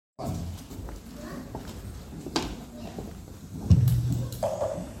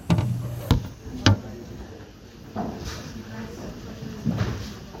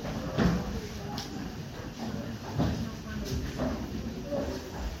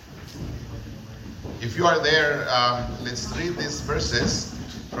If you are there, let's read these verses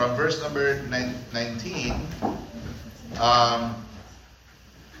from verse number 19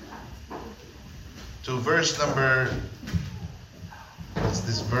 to verse number, what's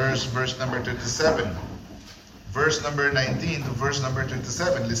this verse? Verse number 27. Verse number 19 to verse number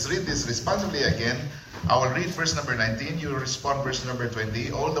 27. Let's read this responsibly again. I will read verse number 19. You will respond verse number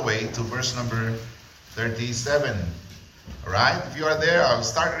 20 all the way to verse number 37. Alright? If you are there, I'll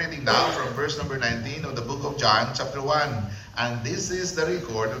start reading now from verse number 19 of the book of John, chapter 1. And this is the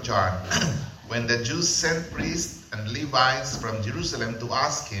record of John. When the Jews sent priests and Levites from Jerusalem to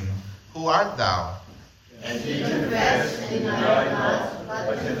ask him, "Who art thou?" And he confessed, and denied not,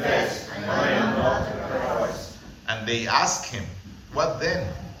 but confessed, I am not the Christ. And they asked him, "What then?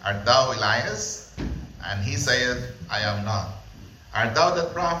 Art thou Elias?" And he said, "I am not." "Art thou the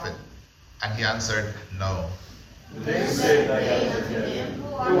prophet?" And he answered, "No." Then said they unto him,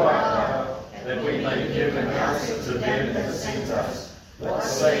 "Who art thou? That we may give an answer to them that sent us. What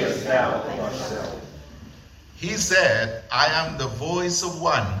sayest thou of thyself?" He said, "I am the voice of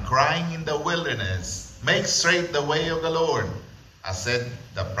one crying in the wilderness, make straight the way of the Lord." I said,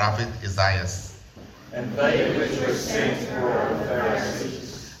 the prophet Isaiah. And they which were sent were of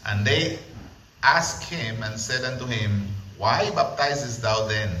Pharisees. And they asked him and said unto him, "Why baptizest thou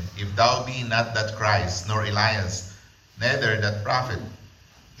then, if thou be not that Christ, nor Elias, neither that prophet?"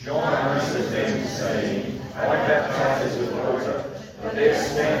 John answered them, saying, I baptize with water, but there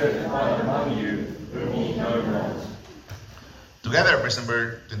standeth one among you, whom ye know not. Together, verse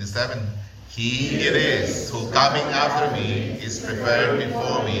number 27. He it is who coming after me is prepared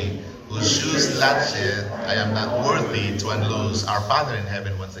before me, whose shoes latchet I am not worthy to unloose. Our Father in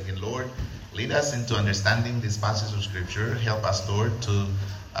heaven, once again, Lord, lead us into understanding this passage of Scripture. Help us, Lord, to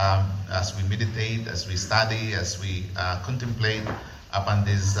as we meditate, as we study, as we contemplate upon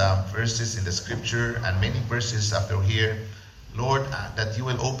these verses in the Scripture and many verses after here, Lord, that you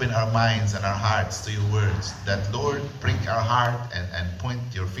will open our minds and our hearts to your words. That, Lord, prick our heart and point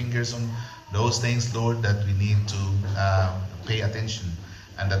your fingers on those things, Lord, that we need to pay attention.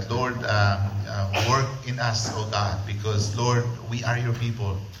 And that, Lord, work in us, oh God, because, Lord, we are your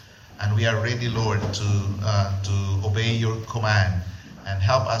people. And we are ready, Lord, to obey your command. And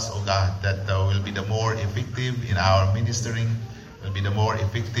help us, oh God, that we'll be the more effective in our ministering, will be the more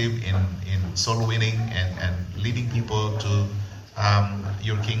effective in soul winning and leading people to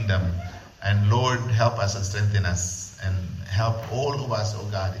your kingdom. And Lord, help us and strengthen us and help all of us, oh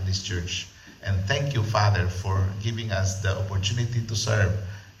God, in this church. And thank you, Father, for giving us the opportunity to serve.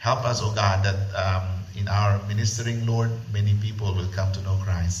 Help us, oh God, that in our ministering, Lord, many people will come to know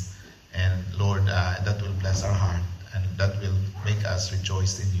Christ. And Lord, that will bless our heart and that will make us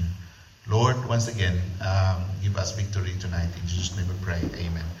rejoice in you. Lord, once again, give us victory tonight. In Jesus' name we pray.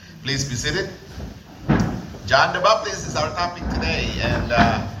 Amen. Please be seated. John the Baptist is our topic today. And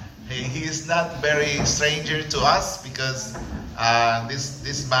he is not very stranger to us because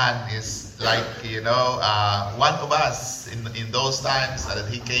this man is like, one of us in those times that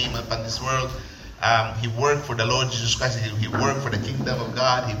he came upon this world. He worked for the Lord Jesus Christ. He worked for the kingdom of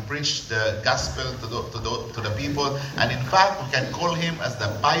God. He preached the gospel to the people. And in fact, we can call him as the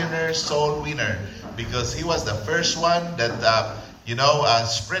pioneer soul winner because he was the first one that,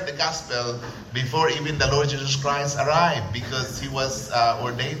 spread the gospel before even the Lord Jesus Christ arrived, because he was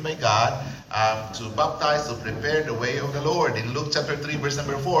ordained by God to baptize, to prepare the way of the Lord. In Luke chapter 3, verse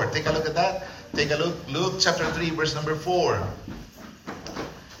number 4. Take a look at that. Take a look. Luke chapter 3, verse number 4.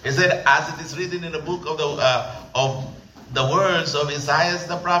 It said, as it is written in the book of the words of Isaiah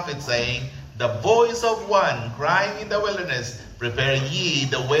the prophet, saying, the voice of one crying in the wilderness, prepare ye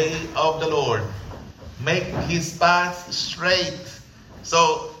the way of the Lord, make his path straight.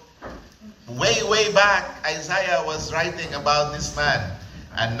 So, way back, Isaiah was writing about this man.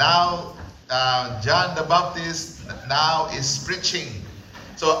 And now, John the Baptist now is preaching.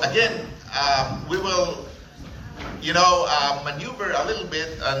 So again, we will maneuver a little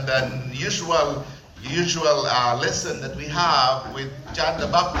bit on the usual lesson that we have with John the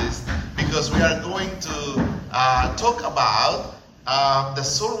Baptist, because we are going to talk about the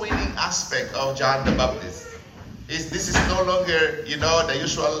soul winning aspect of John the Baptist. This is no longer, the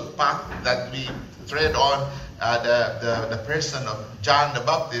usual path that we tread on the person of John the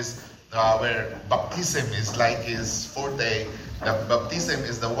Baptist, where baptism is like his forte. The baptism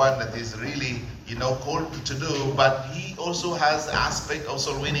is the one that is really, called to do, but he also has the aspect of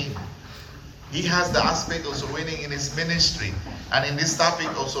soul winning. He has the aspect of soul winning in his ministry. And in this topic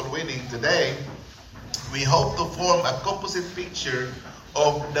of soul winning today, we hope to form a composite picture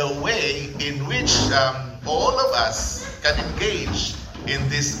of the way in which all of us can engage in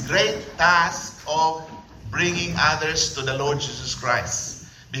this great task of bringing others to the Lord Jesus Christ.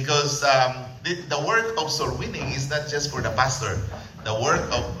 Because the work of soul winning is not just for the pastor. The work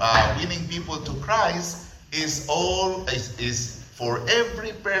of winning people to Christ is for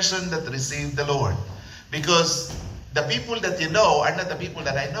every person that received the Lord. Because the people that you know are not the people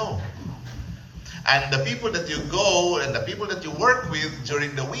that I know. And the people that you go and the people that you work with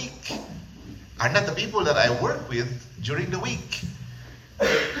during the week are not the people that I work with during the week.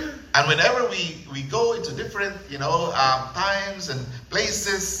 And whenever we go into different, times and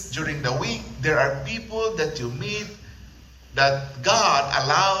places during the week, there are people that you meet that God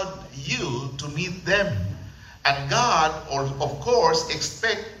allowed you to meet them. And God, of course,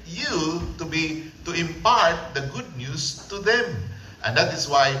 expect you to impart the good news to them. And that is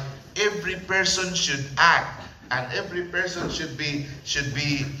why every person should act, and every person should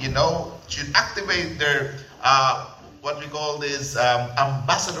activate their what we call this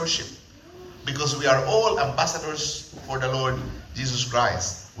ambassadorship, because we are all ambassadors for the Lord Jesus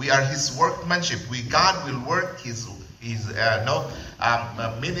Christ. We are His workmanship. God will work His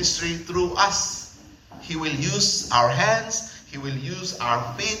ministry through us. He will use our hands. He will use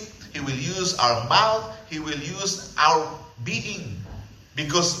our feet. He will use our mouth. He will use our being,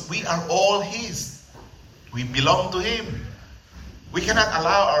 because we are all His. We belong to Him. We cannot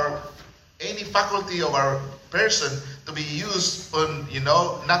allow any faculty of our person to be used on,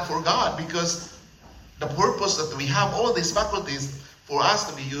 not for God, because the purpose that we have all these faculties for us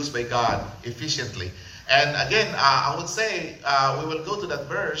to be used by God efficiently. And again, I would say we will go to that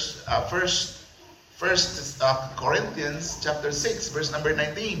verse, First Corinthians chapter 6, verse number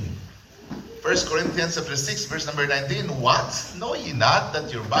 19. 1 Corinthians chapter 6, verse number 19. What? Know ye not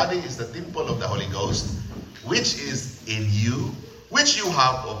that your body is the temple of the Holy Ghost, which is in you, which you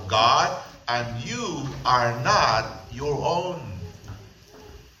have of God, and you are not your own.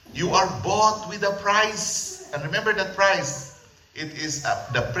 You are bought with a price. And remember that price. It is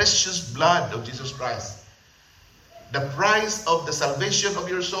the precious blood of Jesus Christ. The price of the salvation of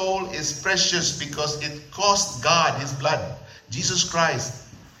your soul is precious because it cost God His blood. Jesus Christ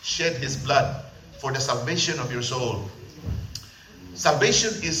shed His blood for the salvation of your soul.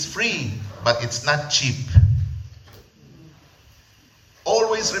 Salvation is free, but it's not cheap.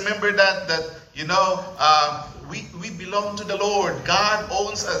 Always remember that we belong to the Lord. God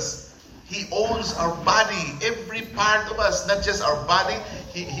owns us. He owns our body, every part of us, not just our body.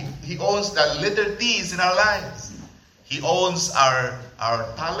 He owns the letter T's in our lives. He owns our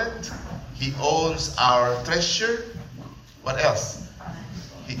talent. He owns our treasure. What else?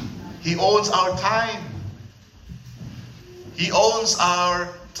 He owns our time. He owns our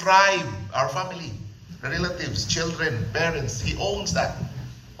tribe, our family, relatives, children, parents. He owns that.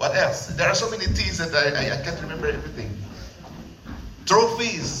 What else? There are so many things that I can't remember everything.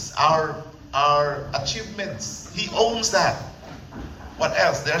 Trophies, our achievements. He owns that. What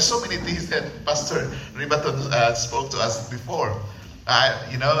else? There are so many things that Pastor Ribaton spoke to us before. I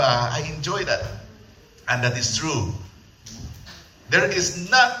enjoy that. And that is true. There is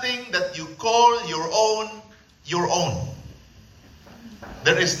nothing that you call your own.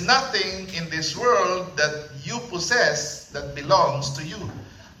 There is nothing in this world that you possess that belongs to you.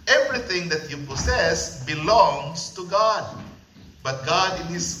 Everything that you possess belongs to God. But God, in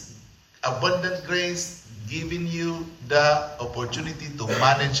His abundant grace, giving you the opportunity to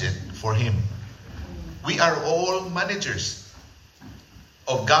manage it for Him. We are all managers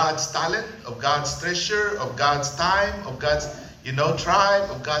of God's talent, of God's treasure, of God's time, of God's tribe,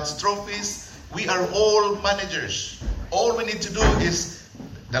 of God's trophies. We are all managers. All we need to do is,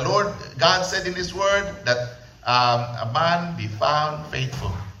 the Lord God said in His word that a man be found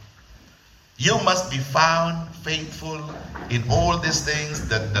faithful. You must be found faithful in all these things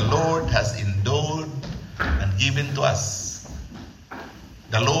that the Lord has endowed and given to us.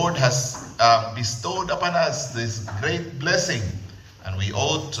 The Lord has bestowed upon us this great blessing, and we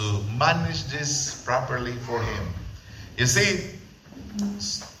ought to manage this properly for Him. You see,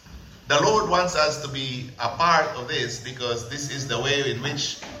 the Lord wants us to be a part of this, because this is the way in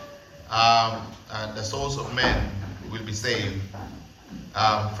which the souls of men will be saved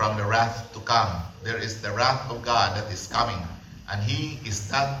from the wrath to come. There is the wrath of God that is coming, and He is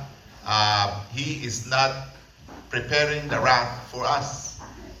not preparing the wrath for us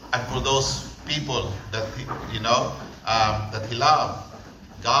and for those people that that He loved.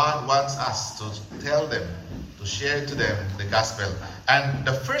 God wants us to tell them, to share to them the gospel. And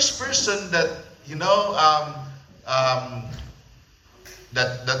the first person that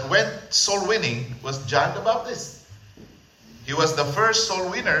that went soul winning was John the Baptist. He was the first soul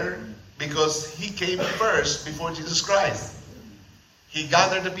winner because he came first before Jesus Christ. he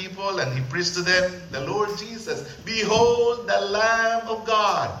gathered the people and he preached to them, the Lord Jesus, behold the Lamb of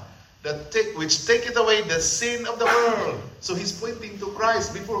God, which taketh away the sin of the world. So he's pointing to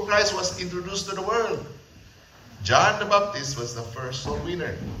Christ before Christ was introduced to the world. John the Baptist was the first soul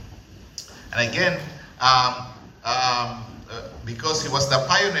winner. And again, because he was the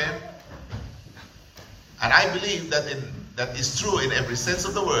pioneer, and I believe that is true in every sense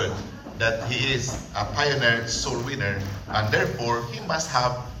of the word, that he is a pioneer soul winner, and therefore he must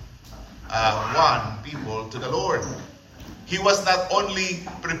have won people to the Lord. He was not only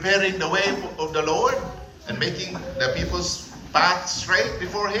preparing the way of the Lord and making the people's path straight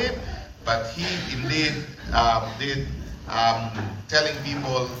before him, but he indeed did telling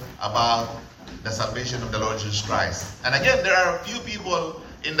people about the salvation of the Lord Jesus Christ. And again, there are a few people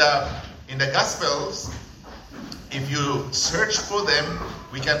in the Gospels. If you search for them,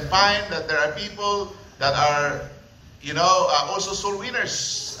 we can find that there are people that are, also soul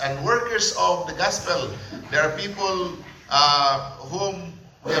winners and workers of the gospel. There are people whom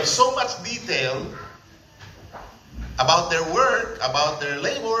we have so much detail about their work, about their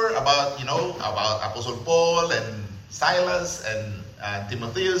labor, about Apostle Paul and Silas and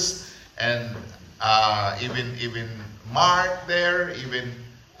Timotheus, and even Mark there, even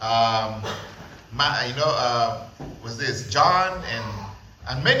was this John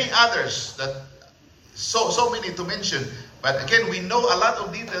and many others, that so many to mention. But again, we know a lot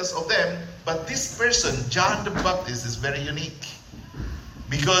of details of them. But this person, John the Baptist, is very unique,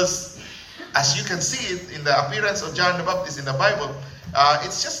 because as you can see it in the appearance of John the Baptist in the Bible,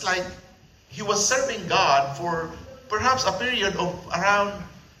 it's just like he was serving God for perhaps a period of around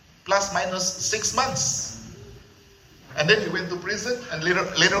plus minus 6 months. And then he went to prison, and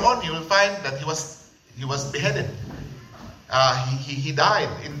later on you will find that he was beheaded. He died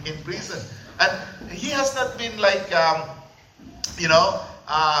in prison. And he has not been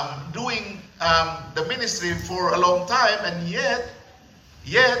doing the ministry for a long time, and yet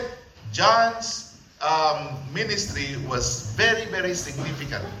John's ministry was very, very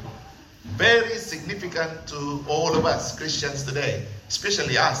significant. Very significant to all of us Christians today,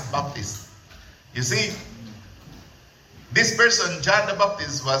 especially us Baptists. You see, this person, John the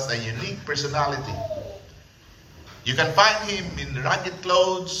Baptist, was a unique personality. You can find him in ragged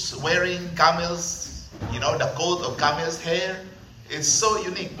clothes, wearing camels, the coat of camel's hair. It's so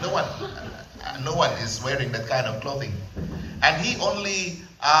unique. No one is wearing that kind of clothing. And he only,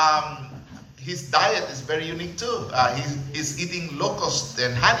 his diet is very unique too. He's eating locusts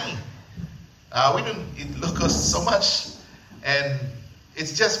and honey. We don't eat locusts so much. And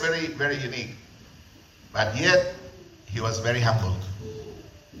it's just very, very unique. But yet, he was very humble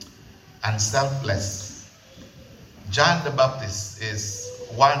and selfless. John the Baptist is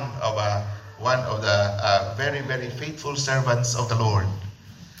one of the very, very faithful servants of the Lord.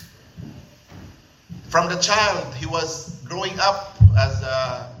 From the child, he was growing up as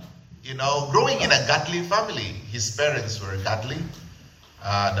growing in a godly family. His parents were godly.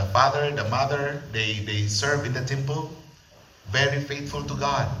 The father, the mother, they served in the temple, very faithful to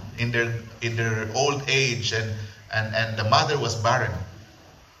God in their old age, and the mother was barren,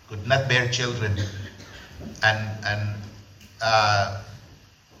 could not bear children. And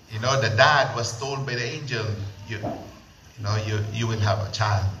the dad was told by the angel, you will have a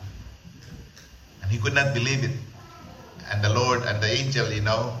child. And he could not believe it. And the Lord and the angel,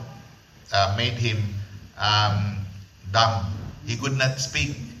 made him dumb. He could not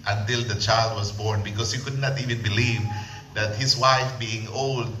speak until the child was born, because he could not even believe that his wife, being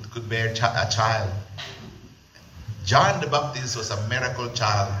old, could bear a child. John the Baptist was a miracle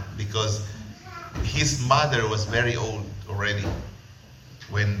child, because his mother was very old already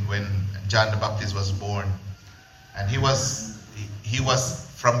when John the Baptist was born. And he was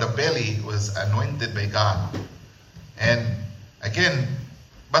from the belly, was anointed by God. And again,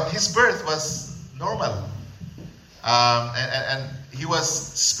 but his birth was normal. And he was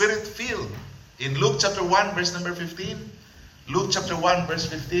spirit-filled. In Luke chapter 1, verse number 15, Luke chapter 1, verse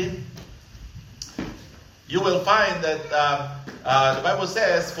 15, you will find that the Bible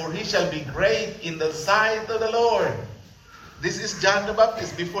says, "For he shall be great in the sight of the Lord." This is John the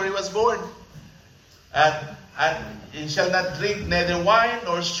Baptist before he was born. And he shall not drink neither wine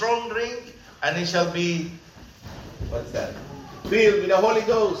nor strong drink, and he shall be, what's that? Filled with the Holy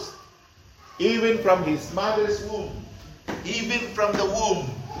Ghost, even from his mother's womb. Even from the womb,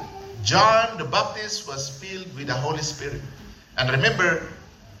 John the Baptist was filled with the Holy Spirit. And remember,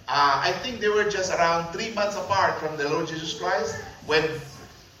 I think they were just around 3 months apart from the Lord Jesus Christ. When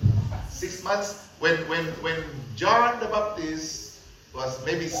 6 months, when John the Baptist was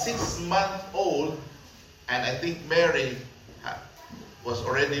maybe 6 months old, and I think Mary was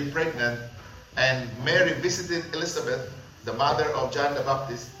already pregnant, and Mary visited Elizabeth, the mother of John the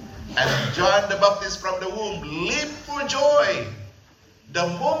Baptist, and John the Baptist from the womb leaped for joy. The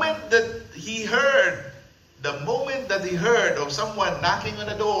moment that he heard of someone knocking on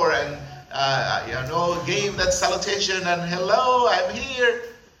the door and gave that salutation and hello, I'm here.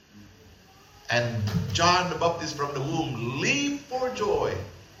 And John the Baptist from the womb leaped for joy.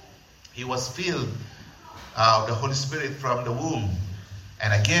 He was filled of the Holy Spirit from the womb.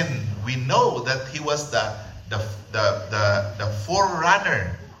 And again, we know that he was the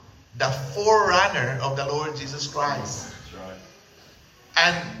forerunner of the Lord Jesus Christ. That's right.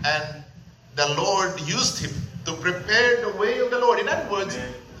 And the Lord used him to prepare the way of the Lord. In other words,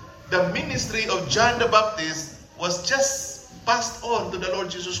 the ministry of John the Baptist was just passed on to the Lord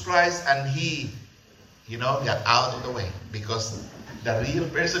Jesus Christ, and he, got out of the way because the real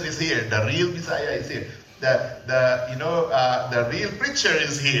person is here. The real Messiah is here. The real preacher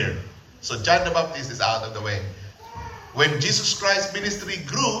is here. So John the Baptist is out of the way. When Jesus Christ's ministry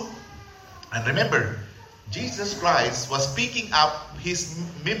grew, and remember, Jesus Christ was picking up his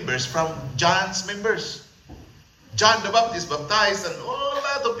members from John's members. John the Baptist baptized, and a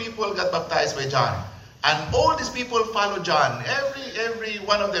lot of people got baptized by John. And all these people followed John. Every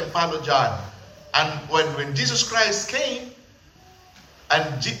one of them followed John. And when Jesus Christ came,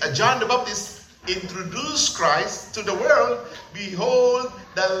 and John the Baptist introduced Christ to the world, behold,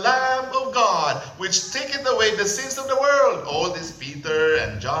 the Lamb of God, which taketh away the sins of the world. All these Peter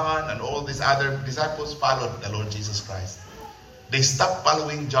and John and all these other disciples followed the Lord Jesus Christ. They stopped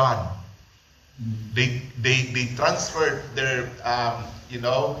following John. They transferred their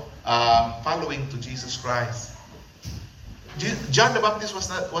following to Jesus Christ. John the Baptist was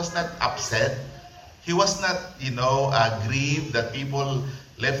not upset. He was not grieved that people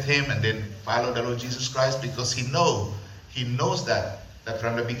left him and then followed the Lord Jesus Christ, because he knows that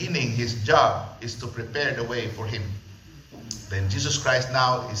from the beginning his job is to prepare the way for him. Then Jesus Christ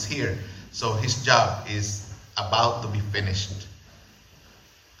now is here, so his job is about to be finished.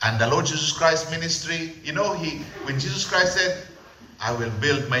 And the Lord Jesus Christ's ministry, when Jesus Christ said, I will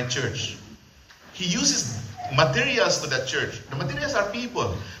build my church, he uses materials to that church. The materials are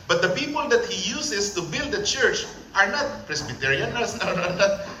people. But the people that he uses to build the church are not Presbyterian, are not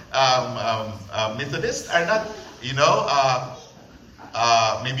Methodist, are not,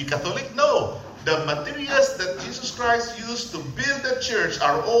 maybe Catholic. No. The materials that Jesus Christ used to build the church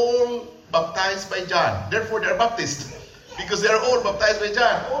are all baptized by John. Therefore, they are Baptist. Because they are all baptized by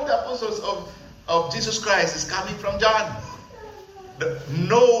John. All the apostles of Jesus Christ is coming from John.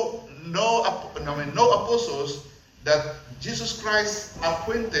 No apostles that Jesus Christ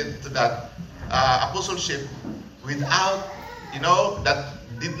appointed to that apostleship without, that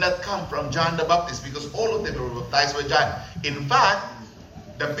did not come from John the Baptist, because all of them were baptized by John. In fact,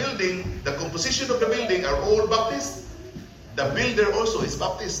 the composition of the building are all Baptist. The builder also is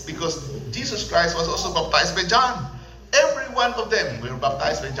Baptist, because Jesus Christ was also baptized by John. Every one of them were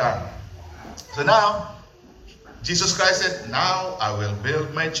baptized by John. So now, Jesus Christ said, now I will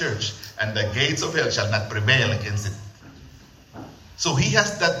build my church, and the gates of hell shall not prevail against it. So he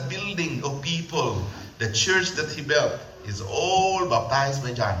has that building of people. The church that he built is all baptized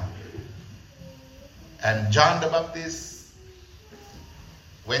by John. And John the Baptist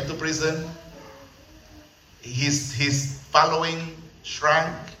went to prison. His following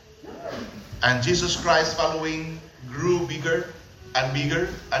shrank. And Jesus Christ's following grew bigger and bigger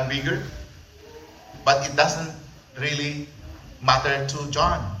and bigger. But it doesn't really matter to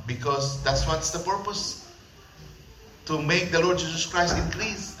John, because that's what's the purpose. To make the Lord Jesus Christ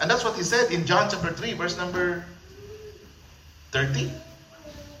increase. And that's what he said in John chapter 3, verse number 30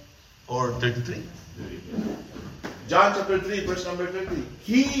 or 33. John chapter 3, verse number 30.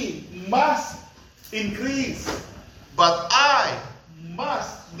 He must increase, but I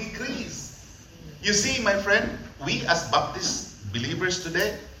must decrease. You see, my friend, we as Baptist believers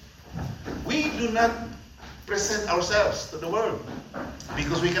today, we do not present ourselves to the world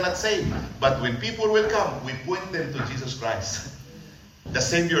because we cannot save. But when people will come, we point them to Jesus Christ. The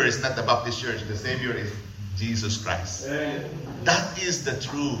Savior is not the Baptist church. The Savior is Jesus Christ. That is the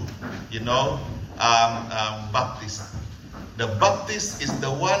true, Baptist. The Baptist is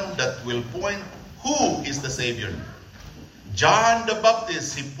the one that will point who is the Savior. John the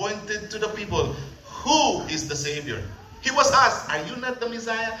Baptist, he pointed to the people, who is the Savior? He was asked, are you not the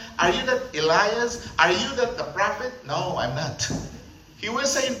Messiah? Are you not Elias? Are you not the prophet? No, I'm not. He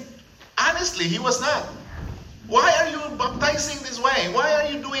was saying, honestly, he was not. Why are you baptizing this way? Why are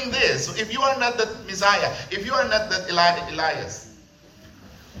you doing this? If you are not the Messiah, if you are not that Elias,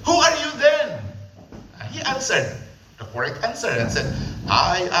 who are you then? And he answered, the correct answer and said,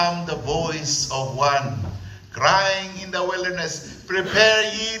 I am the voice of one crying in the wilderness, prepare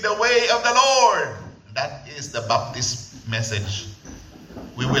ye the way of the Lord. That is the Baptist message.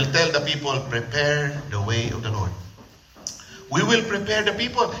 We will tell the people, prepare the way of the Lord. We will prepare the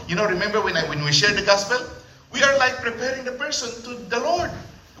people. You know, remember when we share the gospel? We are like preparing the person to the Lord.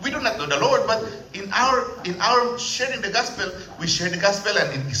 We do not know the Lord, but in our sharing the gospel, we share the gospel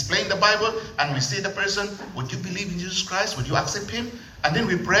and explain the Bible, and we say the person, would you believe in Jesus Christ? Would you accept Him? And then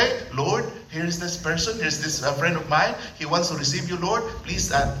we pray, Lord, here is this person, here's this friend of mine. He wants to receive you, Lord.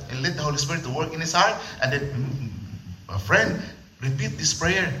 Please let the Holy Spirit to work in his heart. And then, a friend, repeat this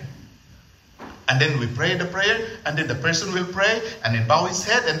prayer. And then we pray the prayer, and then the person will pray, and then bow his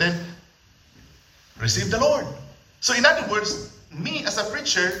head, and then receive the Lord. So in other words, me as a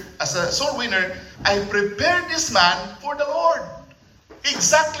preacher, as a soul winner, I prepared this man for the Lord.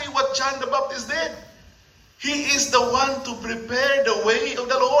 Exactly what John the Baptist did. He is the one to prepare the way of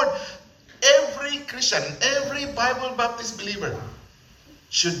the Lord. Every Christian, every Bible Baptist believer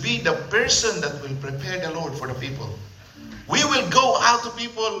should be the person that will prepare the Lord for the people. We will go out to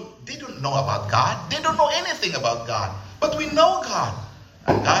people, they don't know about God. They don't know anything about God. But we know God.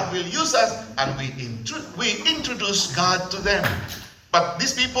 And God will use us, and we introduce God to them. But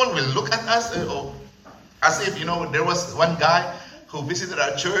these people will look at us as if, there was one guy who visited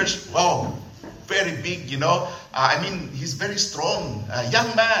our church. Wow, very big, he's very strong. A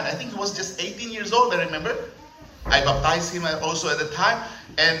young man. I think he was just 18 years old, I remember. I baptized him also at the time.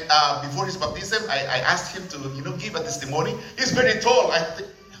 And before his baptism, I asked him to, give a testimony. He's very tall.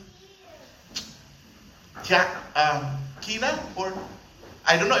 Kina, or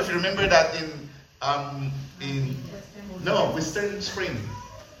I don't know if you remember that Western Spring.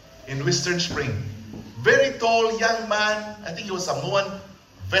 In Western Spring. Very tall young man. I think he was Samoan.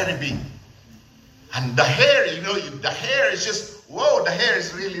 Very big. And the hair, the hair is just, whoa, the hair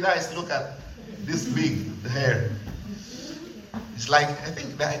is really nice. Look at this big, the hair. It's like, I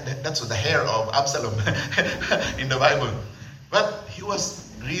think that's the hair of Absalom in the Bible. But he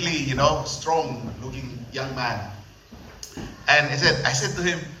was really, strong looking young man. And I said to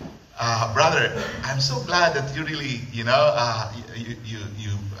him, brother, I'm so glad that you really, you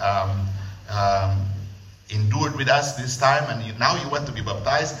endured with us this time, and now you want to be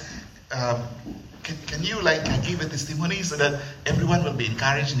baptized. Can you give a testimony so that everyone will be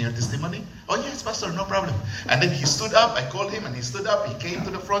encouraged in your testimony? Oh yes, Pastor, no problem. And then he stood up. I called him, and he stood up. He came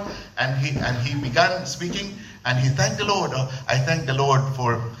to the front, and he began speaking, and he thanked the Lord. I thank the Lord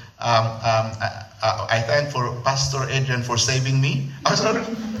for I thank for Pastor Adrian for saving me. I said,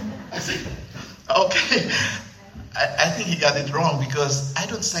 okay. I think he got it wrong, because I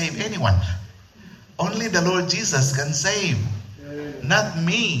don't save anyone. Only the Lord Jesus can save, not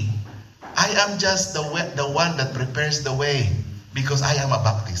me. I am just the one that prepares the way, because I am a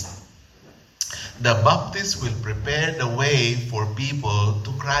Baptist. The Baptist will prepare the way for people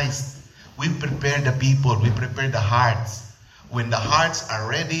to Christ. We prepare the people. We prepare the hearts. When the hearts are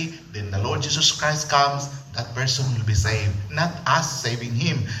ready, then the Lord Jesus Christ comes. That person will be saved. Not us saving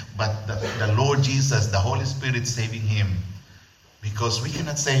him, but the Lord Jesus, the Holy Spirit saving him. Because we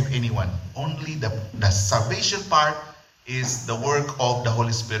cannot save anyone. Only the salvation part is the work of the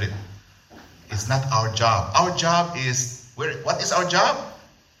Holy Spirit. It's not our job. Our job is, what is our job?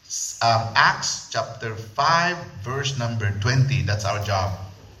 Acts chapter 5, verse number 20. That's our job.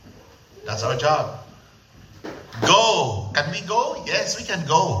 That's our job. Go. Can we go? Yes, we can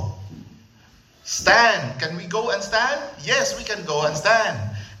go. Stand. Can we go and stand? Yes, we can go and stand.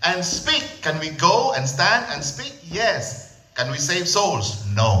 And speak. Can we go and stand and speak? Yes. Can we save souls?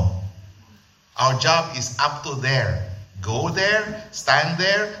 No. Our job is up to there. Go there, stand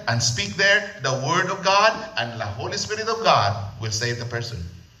there, and speak there the Word of God, and the Holy Spirit of God will save the person.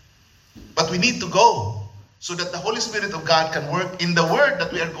 But we need to go so that the Holy Spirit of God can work in the Word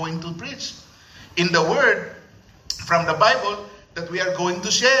that we are going to preach. In the Word from the Bible that we are going to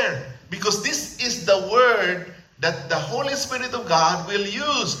share. Because this is the Word that the Holy Spirit of God will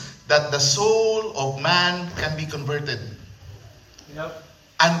use, that the soul of man can be converted. Yep.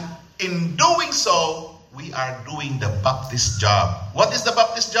 And in doing so, we are doing the Baptist job. What is the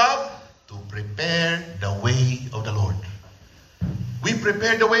Baptist job? To prepare the way of the Lord. We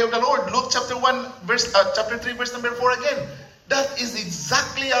prepare the way of the Lord. Luke chapter 3, verse number 4 again. That is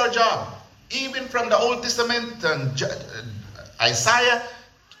exactly our job. Even from the Old Testament, Isaiah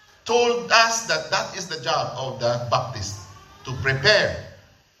told us that is the job of the Baptist, to prepare.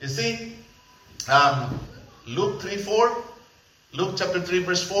 You see, Luke chapter 3,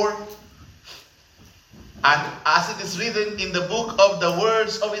 verse 4. And as it is written in the book of the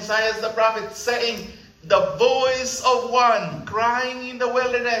words of Isaiah the prophet, saying, the voice of one crying in the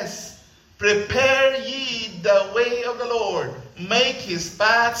wilderness, prepare ye the way of the Lord, make his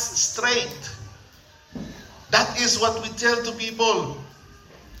paths straight. That is what we tell to people.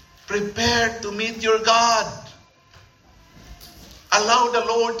 Prepare to meet your God. Allow the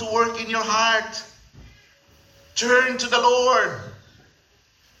Lord to work in your heart. Turn to the Lord.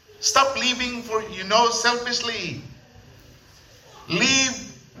 Stop living for, selfishly.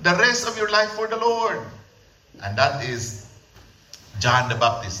 Live the rest of your life for the Lord. And that is John the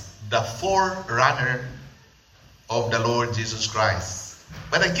Baptist, the forerunner of the Lord Jesus Christ.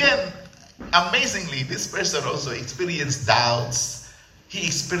 But again, amazingly, this person also experienced doubts.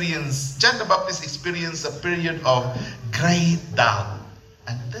 John the Baptist experienced a period of great doubt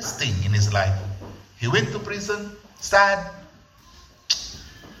and testing in his life. He went to prison, sad.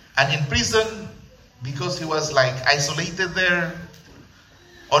 And in prison, because he was isolated there,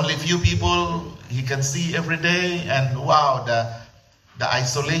 only few people he can see every day. And wow, the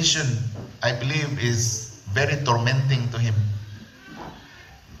isolation, I believe, is very tormenting to him.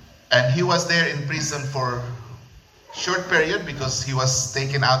 And he was there in prison for short period because he was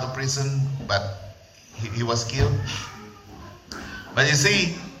taken out of prison, but he was killed. But you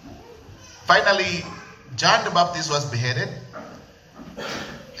see, finally, John the Baptist was beheaded.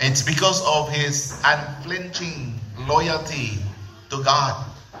 It's because of his unflinching loyalty to God.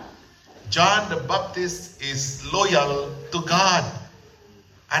 John the Baptist is loyal to God.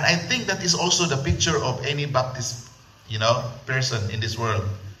 And I think that is also the picture of any Baptist, person in this world.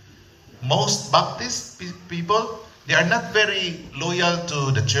 Most Baptist people, they are not very loyal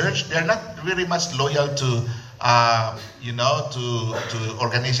to the church. They are not very much loyal to, to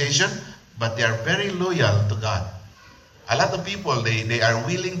organization, but they are very loyal to God. A lot of people, they are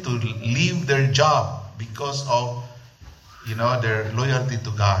willing to leave their job because of, their loyalty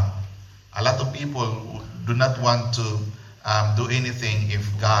to God. A lot of people do not want to do anything if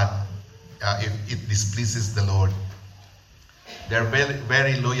if it displeases the Lord. They're very,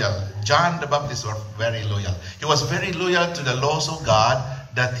 very loyal. John the Baptist was very loyal. He was very loyal to the laws of God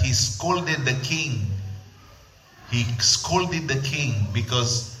that he scolded the king. He scolded the king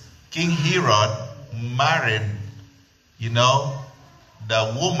because King Herod married,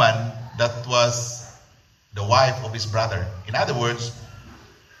 the woman that was the wife of his brother. In other words,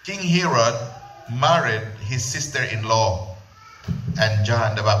 King Herod married his sister-in-law, and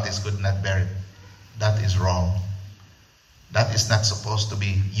John the Baptist could not bear it. That is wrong. That is not supposed to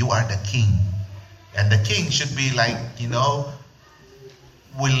be. You are the king. And the king should be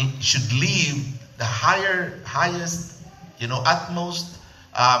should live the highest, utmost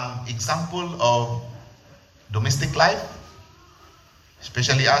example of domestic life.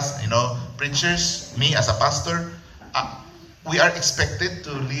 Especially us, preachers, me as a pastor, we are expected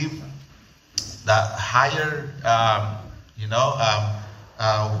to live the higher,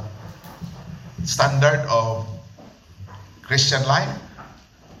 standard of Christian life.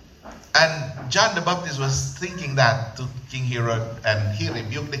 And John the Baptist was thinking that to King Herod, and he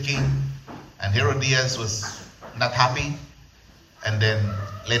rebuked the king, and Herodias was not happy. And then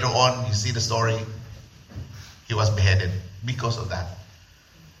later on, you see the story, he was beheaded because of that.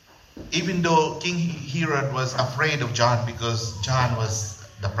 Even though King Herod was afraid of John because John was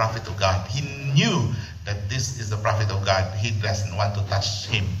the prophet of God, he knew that this is the prophet of God. He doesn't want to touch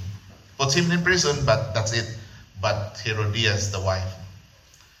him. Puts him in prison, but that's it. But Herodias, the wife,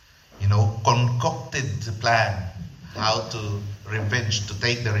 concocted the plan how to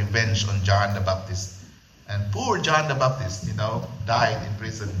take the revenge on John the Baptist. And poor John the Baptist, died in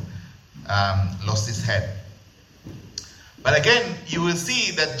prison, lost his head. But again, you will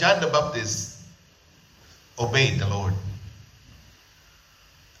see that John the Baptist obeyed the Lord.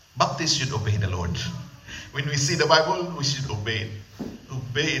 Baptists should obey the Lord. When we see the Bible, we should obey it.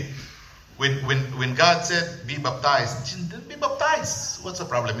 Obey it. When God said, be baptized, then be baptized. What's the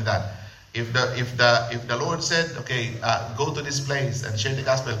problem with that? If the Lord said, okay, go to this place and share the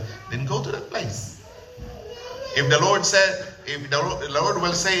gospel, then go to that place. If the Lord said, if the Lord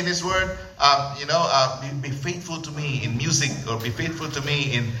will say in His word, be faithful to me in music, or be faithful to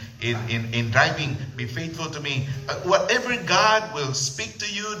me in driving, be faithful to me. Whatever God will speak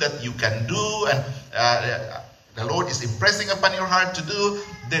to you that you can do, and the Lord is impressing upon your heart to do,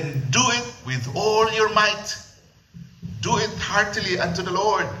 then do it with all your might. Do it heartily unto the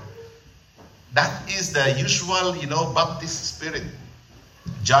Lord. That is the usual, Baptist spirit.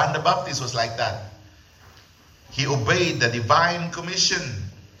 John the Baptist was like that. He obeyed the divine commission.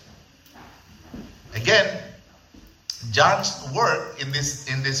 Again, John's work in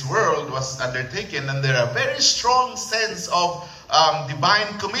this world was undertaken under a very strong sense of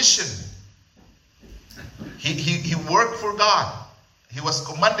divine commission. He worked for God. He was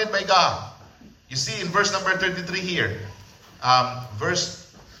commanded by God. You see in verse number 33 here,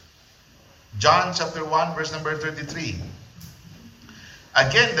 John chapter 1, verse number 33.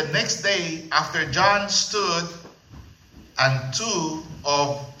 Again, the next day, after John stood, and two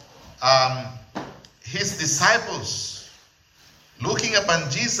of his disciples, looking upon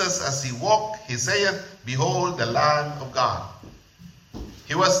Jesus as he walked, he saith, Behold the Lamb of God.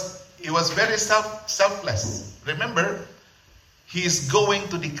 He was very selfless. Remember, he is going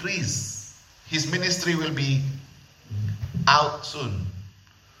to decrease. His ministry will be out soon.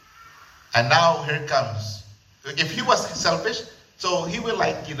 And now here comes. If he was selfish, so he will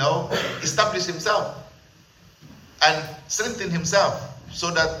establish himself and strengthen himself so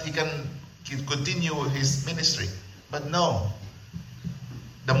that he can continue his ministry. But no.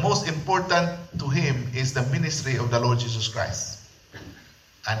 The most important to him is the ministry of the Lord Jesus Christ.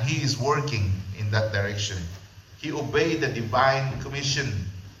 And he is working in that direction. He obeyed the divine commission.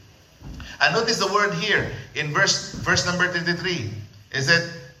 And notice the word here in verse number 33. Is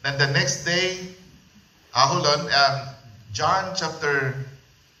it that the next day, John chapter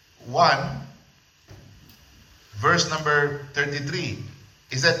 1, verse number 33.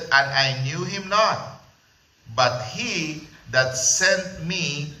 Is it, and I knew him not, but he that sent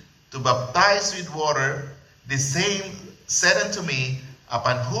me to baptize with water, the same said unto me,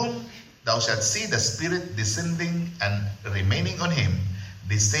 upon whom thou shalt see the Spirit descending and remaining on him,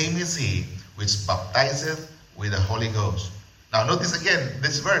 the same is he which baptizeth with the Holy Ghost. Now notice again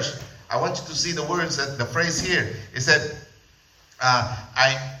this verse. I want you to see the words, that the phrase here. It said, and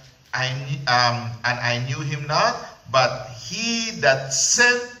I knew him not, but he that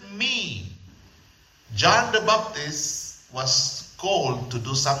sent me. John the Baptist was called to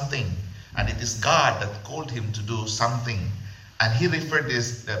do something, and it is God that called him to do something. And he referred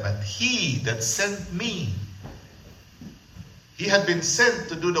this, but he that sent me. He had been sent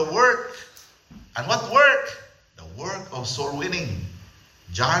to do the work. And what work? The work of soul winning.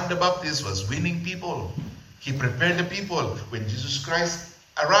 John the Baptist was winning people. He prepared the people. When Jesus Christ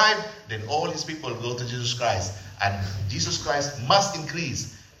arrived, then all his people go to Jesus Christ. And Jesus Christ must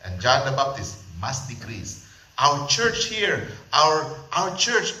increase, and John the Baptist must decrease. Our church here, our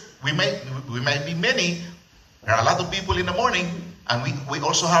church, we might be many. There are a lot of people in the morning, and we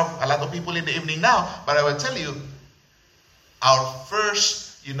also have a lot of people in the evening now. But I will tell you, our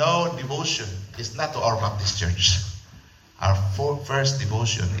first, devotion is not to our Baptist church. Our first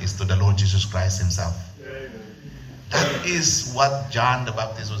devotion is to the Lord Jesus Christ himself. That is what John the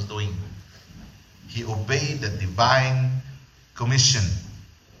Baptist was doing. He obeyed the divine commission.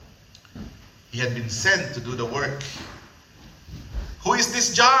 He had been sent to do the work. Who is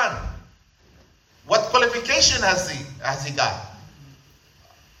this John? What qualification has he got?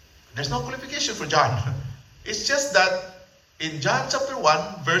 There's no qualification for John. It's just that in John chapter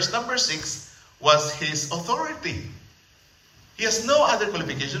 1, verse number 6, was his authority. He has no other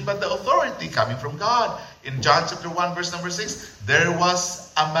qualification but the authority coming from God. In John chapter 1, verse number 6, there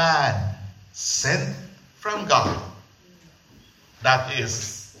was a man sent from God. That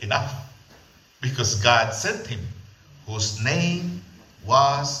is enough. Because God sent him, whose name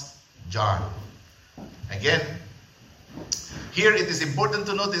was John. Again, here it is important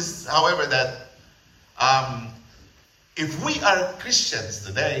to notice, however, that if we are Christians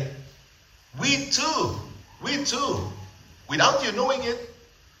today, we too, without you knowing it,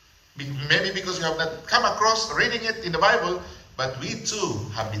 maybe because you have not come across reading it in the Bible, but we too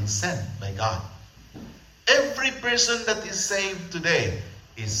have been sent by God. Every person that is saved today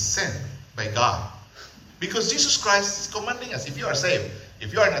is sent by God. Because Jesus Christ is commanding us, if you are saved.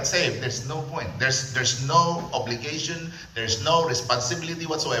 If you are not saved, there's no point. There's no obligation, there's no responsibility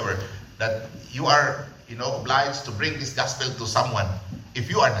whatsoever that you are, obliged to bring this gospel to someone if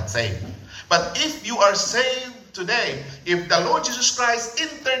you are not saved. But if you are saved today, if the Lord Jesus Christ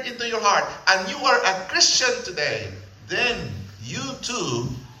entered into your heart and you are a Christian today, then you too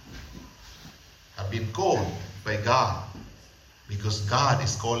have been called by God. Because God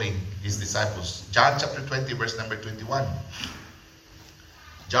is calling his disciples. John chapter 20, verse number 21.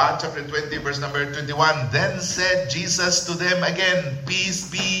 John chapter 20, verse number 21. Then said Jesus to them again, Peace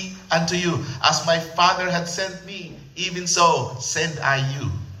be unto you. As my Father had sent me, even so send I you.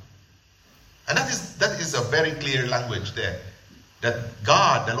 And that is a very clear language there. That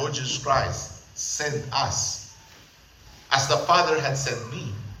God, the Lord Jesus Christ, sent us. As the Father had sent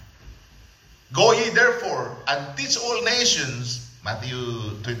me. Go ye therefore and teach all nations,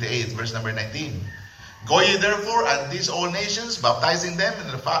 Matthew 28, verse number 19. Go ye therefore and teach all nations, baptizing them in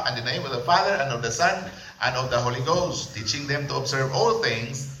the name of the Father and of the Son and of the Holy Ghost, teaching them to observe all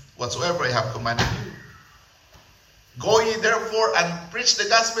things whatsoever I have commanded you. Go ye therefore and preach the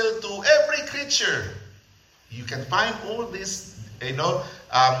gospel to every creature. You can find all this,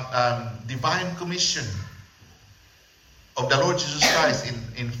 divine commission of the Lord Jesus Christ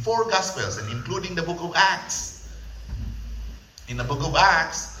in 4 Gospels, and including the book of Acts. In the book of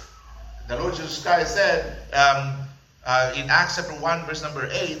Acts, the Lord Jesus Christ said, in Acts chapter 1, verse number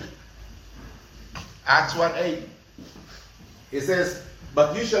 8, Acts 1:8, it says,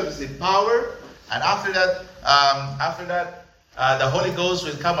 but you shall receive power, and after that, the Holy Ghost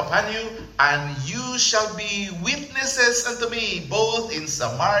will come upon you, and you shall be witnesses unto me, both in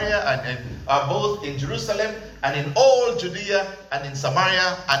Samaria and both in Jerusalem and in all Judea and in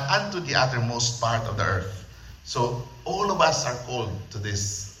Samaria and unto the uttermost part of the earth. So all of us are called to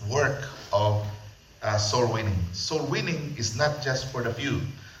this work of soul winning. Soul winning is not just for the few.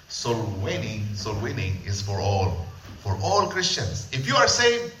 Soul winning is for all Christians. If you are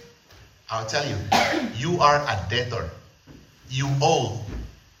saved, I'll tell you, you are a debtor. You owe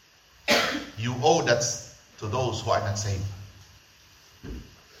that's to those who are not saved.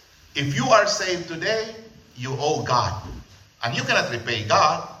 If you are saved today, you owe God. And you cannot repay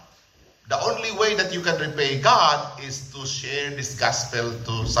God. The only way that you can repay God is to share this gospel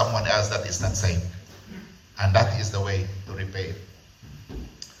to someone else that is not saved. And that is the way to repay it.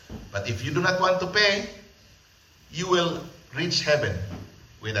 But if you do not want to pay, you will reach heaven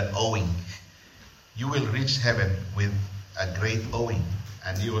with an owing. You will reach heaven with a great owing.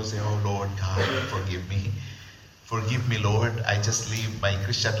 And you will say, oh Lord God, forgive me. Forgive me, Lord. I just live my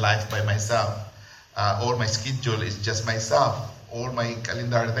Christian life by myself. All my schedule is just myself. All my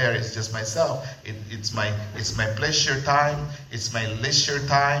calendar there is just myself. It's my pleasure time. It's my leisure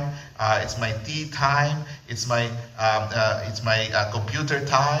time. It's my tea time. It's my computer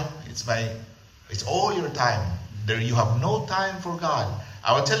time. It's all your time. There you have no time for God.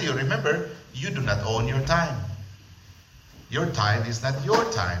 I will tell you, remember, you do not own your time. Your time is not your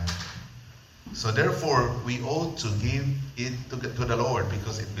time. So therefore, we ought to give it to the Lord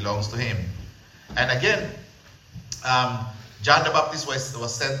because it belongs to Him. And again, John the Baptist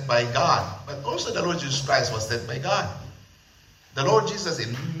was sent by God, but also the Lord Jesus Christ was sent by God. The Lord Jesus,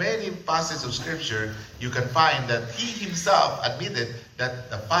 in many passages of Scripture, you can find that He Himself admitted that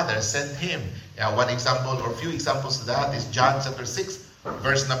the Father sent Him. One example or few examples of that is John chapter 6,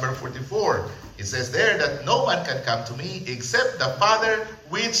 verse number 44. It says there that no man can come to me except the Father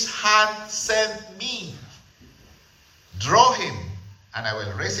which hath sent me. Draw him, and I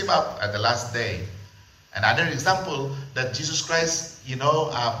will raise him up at the last day. Another example that Jesus Christ,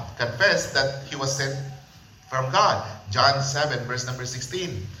 confessed that He was sent from God. John 7, verse number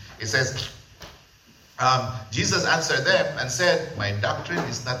 16. It says, Jesus answered them and said, my doctrine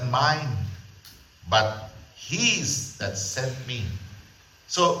is not mine, but His that sent me.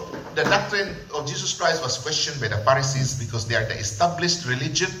 So the doctrine of Jesus Christ was questioned by the Pharisees because they are the established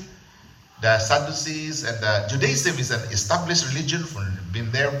religion. The Sadducees and the Judaism is an established religion,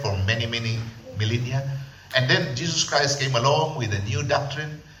 been there for many, many millennia. And then Jesus Christ came along with a new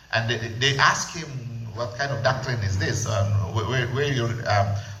doctrine, and they asked Him, what kind of doctrine is this? Why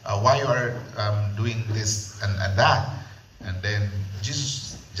you are doing this and that? And then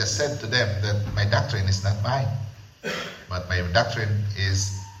Jesus just said to them that my doctrine is not mine, but my doctrine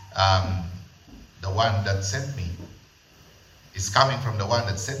is the one that sent me. It's coming from the one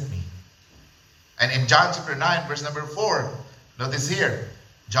that sent me. And in John chapter 9, verse number 4, notice here,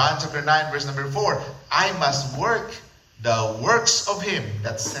 John chapter 9, verse number 4, I must work the works of Him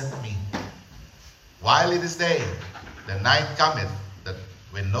that sent me. While it is day, the night cometh, that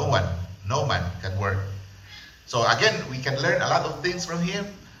when no man can work. So again, we can learn a lot of things from Him,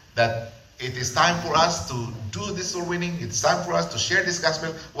 that it is time for us to do this soul winning. It's time for us to share this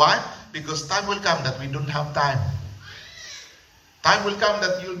gospel. Why? Because time will come that we don't have time. Time will come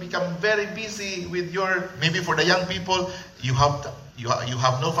that you'll become very busy with maybe for the young people, you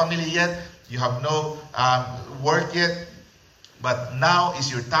have no family yet, you have no work yet, but now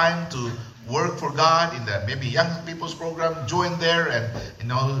is your time to work for God in the maybe young people's program. Join there and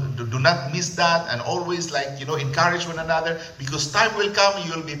do not miss that, and always encourage one another, because time will come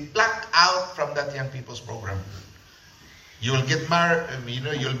you will be plucked out from that young people's program. You will get married,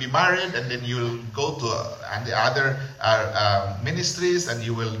 you'll be married, and then you'll go to the other ministries, and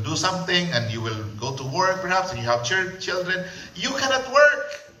you will do something, and you will go to work perhaps, and you have children. You cannot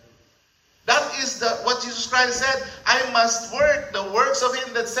work. That is what Jesus Christ said. I must work the works of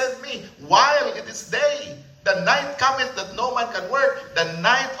Him that sent me while it is day. The night cometh that no man can work. The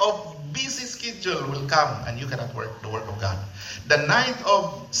night of busy schedule will come, and you cannot work the work of God. The night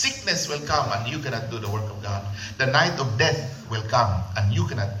of sickness will come, and you cannot do the work of God. The night of death will come, and you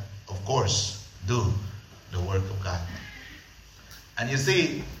cannot, of course, do the work of God. And you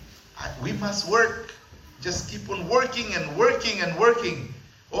see, we must work. Just keep on working and working and working.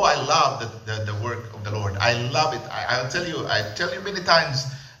 Oh, I love the work of the Lord. I love it. I tell you many times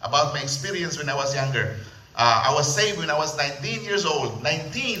about my experience when I was younger. I was saved when I was 19 years old.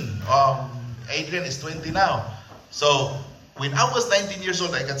 19. Adrian is 20 now. So when I was 19 years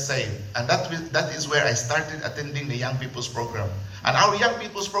old, I got saved. And that is where I started attending the young people's program. And our young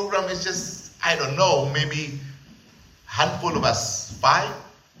people's program is just, I don't know, maybe handful of us, 5,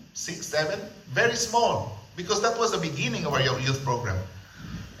 6, 7, very small, because that was the beginning of our youth program.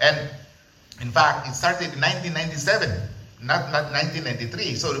 And in fact, it started in 1997, not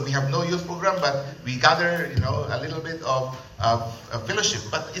 1993. So we have no youth program, but we gather, a little bit of fellowship.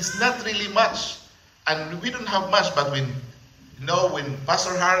 But it's not really much, and we don't have much. But when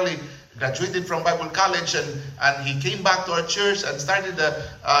Pastor Harley graduated from Bible College and he came back to our church and started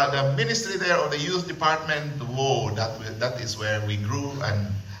the ministry there of the youth department, whoa, that is where we grew, and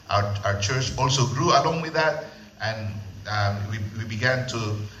our church also grew along with that, and we began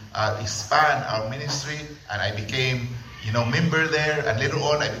to expand our ministry, and I became member there, and later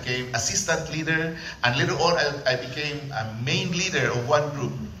on I became assistant leader, and later on I became a main leader of one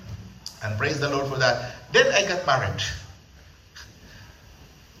group, and praise the Lord for that. Then I got married.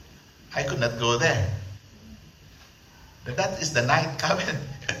 I could not go there. But that is the night coming.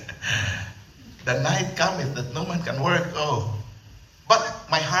 The night coming that no man can work. Oh, but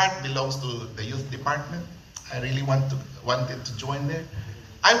my heart belongs to the youth department. I really wanted to join there.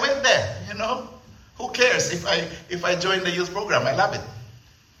 I went there. Who cares if I join the youth program? I love it.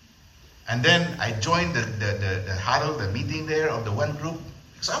 And then I joined the huddle, the meeting there of the one group.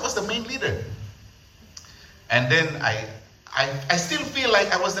 So I was the main leader. And then I still feel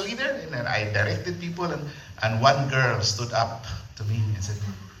like I was the leader, and I directed people, and one girl stood up to me and said,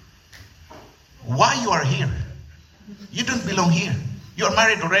 "Why you are here? You don't belong here. You are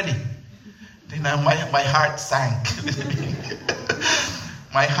married already." Then my heart sank.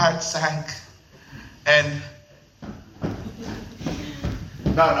 My heart sank. And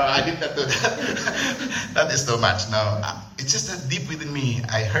no, I did not do that. That is too much. No, it's just that deep within me.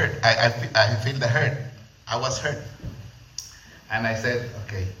 I hurt. I feel the hurt. I was hurt. And I said,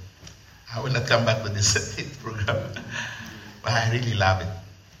 okay, I will not come back to this youth program. But I really love it.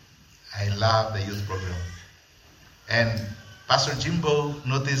 I love the youth program. And Pastor Jimbo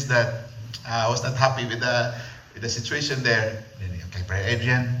noticed that I was not happy with the situation there. Okay, Brother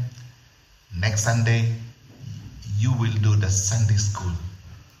Adrian, next Sunday, you will do the Sunday school.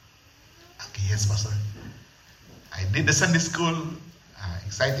 Okay, yes, Pastor. I did the Sunday school,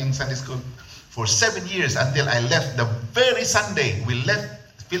 exciting Sunday school, for 7 years until I left the very Sunday. We left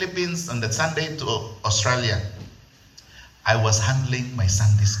Philippines on that Sunday to Australia. I was handling my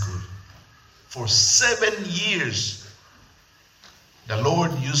Sunday school. For 7 years, the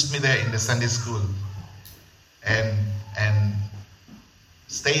Lord used me there in the Sunday school. And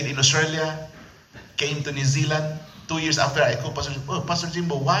stayed in Australia, came to New Zealand. 2 years after, I called Pastor Jimbo. Oh, Pastor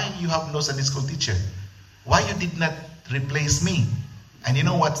Jimbo, why you have no Sunday school teacher? Why you did not replace me? And you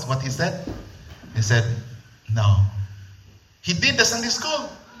know what he said? He said, no. He did the Sunday school.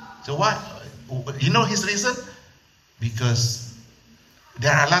 So why? You know his reason? Because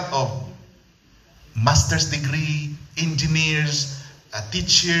there are a lot of master's degree, engineers,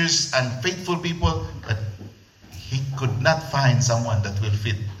 teachers, and faithful people, but he could not find someone that will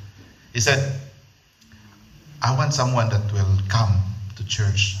fit. He said, I want someone that will come to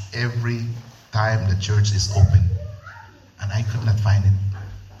church every time the church is open. And I could not find it.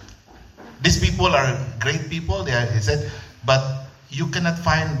 These people are great people. He said, but you cannot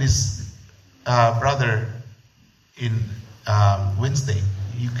find this brother in Wednesday.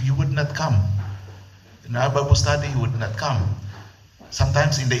 You would not come. In our Bible study, he would not come.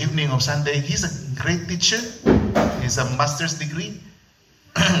 Sometimes in the evening of Sunday, he's a great teacher. He's a master's degree.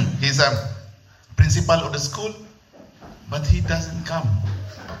 He's a principal of the school. But he doesn't come.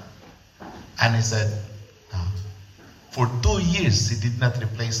 And he said, for 2 years, he did not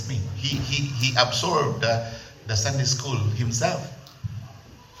replace me. He absorbed the Sunday school himself.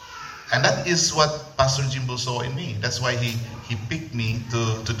 And that is what Pastor Jimbo saw in me. That's why he picked me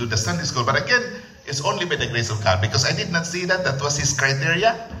to do the Sunday school. But again, it's only by the grace of God, because I did not see that was his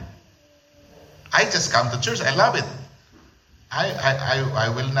criteria. I just come to church. I love it.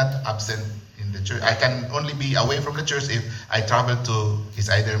 I will not absent in the church. I can only be away from the church if I travel to, it's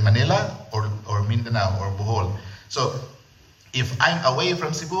either Manila or Mindanao or Bohol. So if I'm away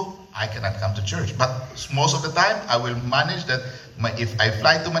from Cebu, I cannot come to church. But most of the time, I will manage that. If I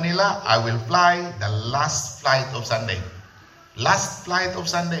fly to Manila, I will fly the last flight of Sunday. Last flight of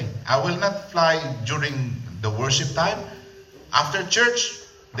Sunday. I will not fly during the worship time, after church,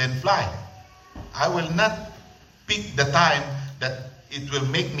 then fly. I will not pick the time that it will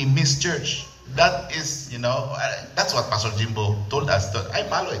make me miss church. That is, that's what Pastor Jimbo told us. I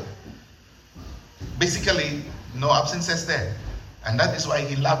follow it. Basically, no absences there. And that is why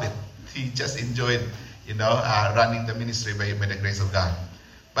he loved it. He just enjoyed, running the ministry by the grace of God.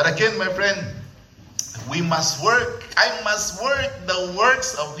 But again, my friend, we must work. I must work the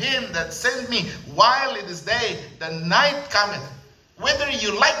works of him that sent me while it is day. The night cometh. Whether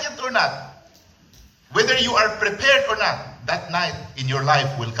you like it or not, whether you are prepared or not, that night in your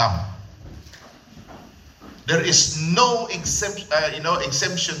life will come. There is no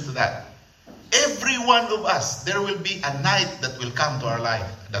exemption to that. Every one of us, there will be a night that will come to our life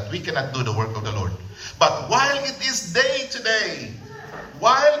that we cannot do the work of the Lord. But while it is day today,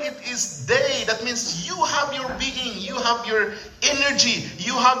 while it is day, that means you have your being, you have your energy,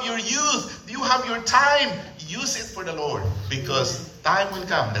 you have your youth, you have your time. Use it for the Lord, because time will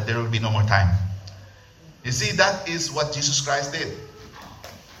come that there will be no more time. You see, that is what Jesus Christ did.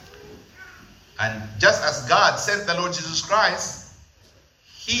 And just as God sent the Lord Jesus Christ,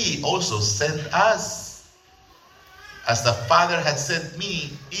 he also sent us. As the Father had sent me,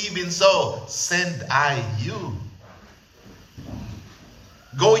 even so send I you.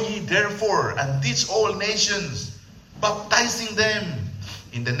 Go ye therefore and teach all nations, baptizing them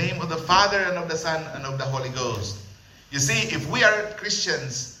in the name of the Father and of the Son and of the Holy Ghost. You see, if we are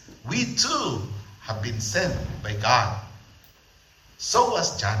Christians, we too have been sent by God. So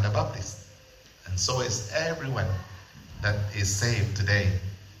was John the Baptist. And so is everyone that is saved today.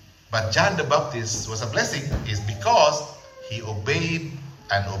 But John the Baptist was a blessing is because he obeyed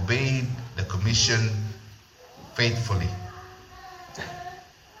the commission faithfully.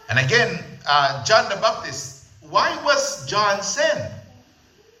 And again, John the Baptist, why was John sent?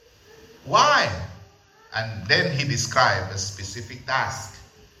 Why? And then he described a specific task.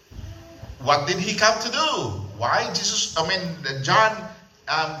 What did he come to do? Why John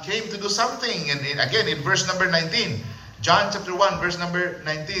came to do something. And again, in verse number 19, John chapter 1, verse number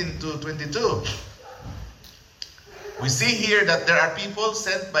 19 to 22. We see here that there are people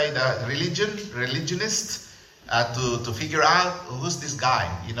sent by the religionists to figure out who's this guy.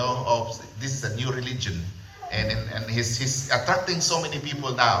 This is a new religion. And he's attracting so many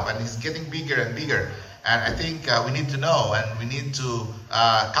people now, and he's getting bigger and bigger. And I think we need to know, and we need to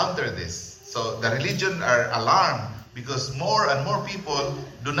counter this. So the religion are alarmed because more and more people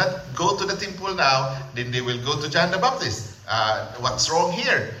do not go to the temple now. Then they will go to John the Baptist. What's wrong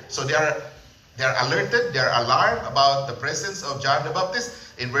here? So they are alerted, they are alarmed about the presence of John the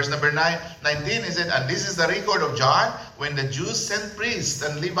Baptist. In verse number 19, it said, and this is the record of John when the Jews sent priests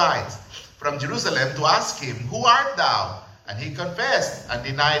and Levites from Jerusalem to ask him, who art thou? And he confessed and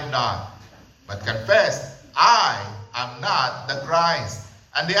denied not, but confessed, I am not the Christ.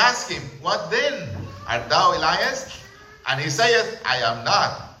 And they asked him, what then? Art thou Elias? And he saith, I am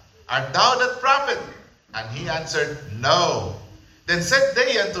not. Art thou that prophet? And he answered, no. Then said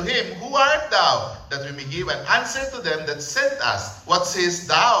they unto him, who art thou? That we may give an answer to them that sent us. What sayest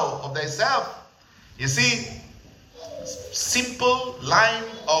thou of thyself? You see, simple line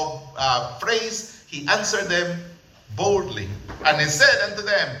of phrase, he answered them boldly. And he said unto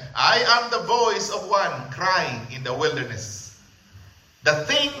them, I am the voice of one crying in the wilderness. The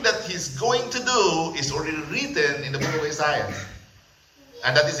thing that he's going to do is already written in the book of Isaiah.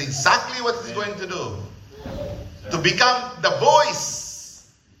 And that is exactly what he's going to do. To become the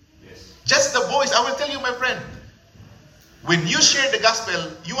voice. Just the voice. I will tell you, my friend, when you share the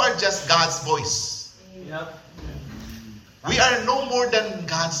gospel, you are just God's voice. Yep. We are no more than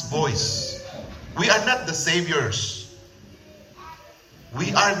God's voice. We are not the saviors.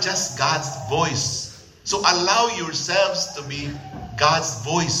 We are just God's voice. So allow yourselves to be God's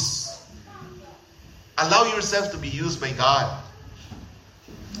voice. Allow yourself to be used by God.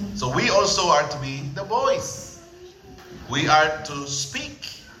 So we also are to be the voice. We are to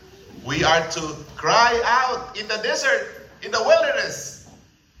speak. We are to cry out in the desert, in the wilderness,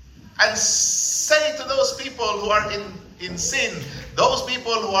 and say to those people who are in sin, those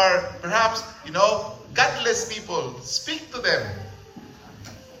people who are perhaps, godless people, speak to them.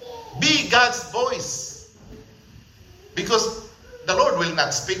 Be God's voice. Because the Lord will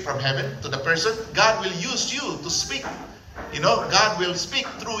not speak from heaven to the person. God will use you to speak. God will speak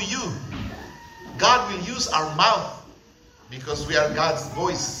through you. God will use our mouth because we are God's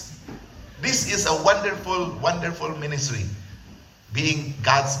voice. This is a wonderful, wonderful ministry. Being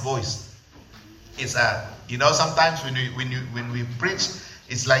God's voice. It's sometimes when we preach,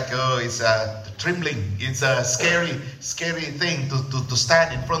 it's like it's a trembling. It's a scary thing to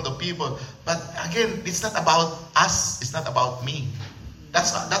stand in front of people. But again, it's not about us. It's not about me.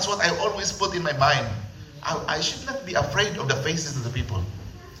 That's what I always put in my mind. I should not be afraid of the faces of the people.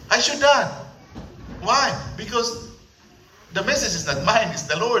 I should not. Why? Because the message is not mine, it's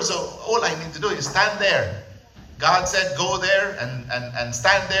the Lord. So all I need to do is stand there. God said, go there and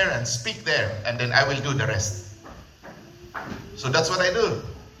stand there and speak there, and then I will do the rest. So that's what I do.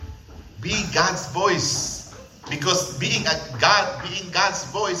 Be God's voice. Because being God's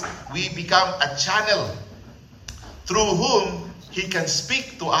voice, we become a channel through whom He can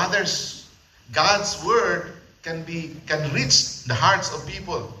speak to others. God's word can reach the hearts of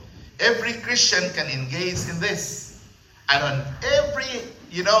people. Every Christian can engage in this. And on every,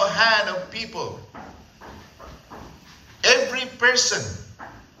 hand of people, every person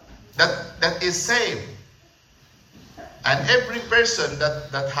that is saved, and every person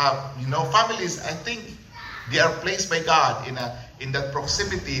that have, families, I think they are placed by God in that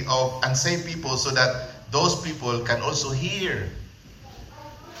proximity of unsaved people so that those people can also hear.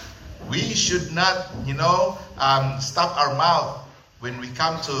 We should not, stop our mouth when we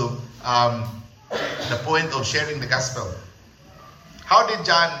come to the point of sharing the gospel. How did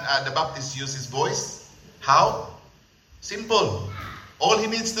John the Baptist use his voice? How? Simple. All he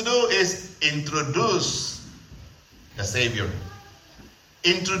needs to do is introduce the Savior.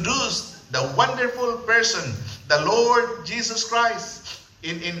 Introduce the wonderful person, the Lord Jesus Christ.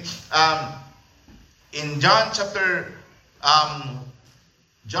 In John chapter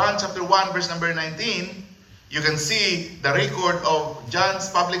 1, verse number 19, you can see the record of John's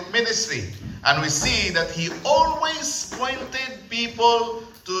public ministry. And we see that he always pointed people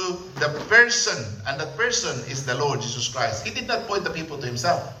to the person, and that person is the Lord Jesus Christ. He did not point the people to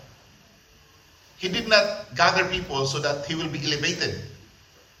himself. He did not gather people so that he will be elevated.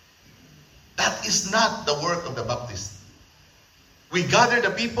 That is not the work of the Baptist. We gather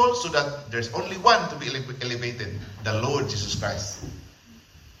the people so that there's only one to be elevated, the Lord Jesus Christ.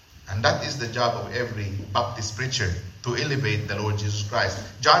 And that is the job of every Baptist preacher, to elevate the Lord Jesus Christ.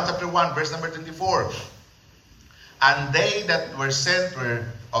 John chapter 1, verse number 24. And they that were sent were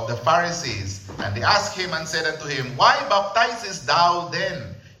of the Pharisees. And they asked him and said unto him, Why baptizest thou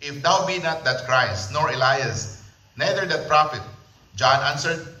then, if thou be not that Christ, nor Elias, neither that prophet? John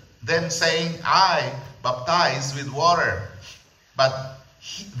answered them, saying, I baptize with water, but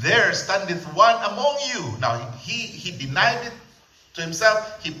there standeth one among you. Now he denied it to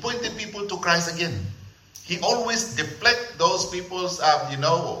himself. He pointed people to Christ again. He always deflect those people's,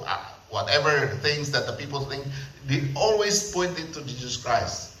 whatever things that the people think. They always pointed to Jesus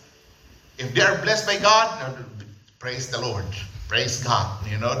Christ. If they are blessed by God, praise the Lord, praise God.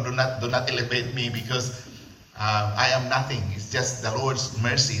 Do not elevate me because I am nothing. It's just the Lord's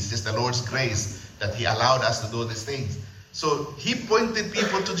mercy. It's just the Lord's grace that He allowed us to do these things. So He pointed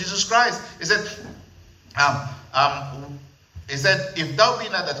people to Jesus Christ. He said, if thou be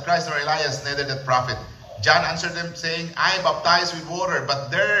not that Christ or Elias, neither that prophet. John answered them, saying, I baptize with water,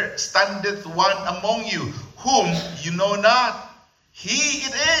 but there standeth one among you, whom you know not. He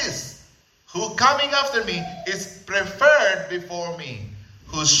it is, who coming after me is preferred before me,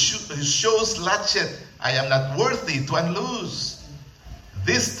 whose shoes latchet I am not worthy to unloose.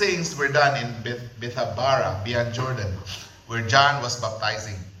 These things were done in Bethabara, beyond Jordan, where John was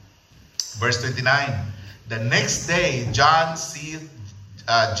baptizing. Verse 29. The next day John seeth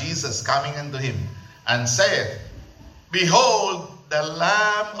Jesus coming unto him, and saith, Behold the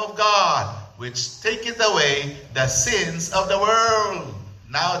Lamb of God, which taketh away the sins of the world.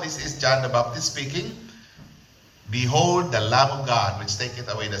 Now this is John the Baptist speaking. Behold the Lamb of God, which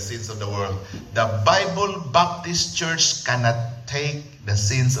taketh away the sins of the world. The Bible Baptist Church cannot take the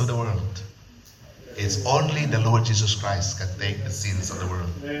sins of the world. It's only the Lord Jesus Christ can take the sins of the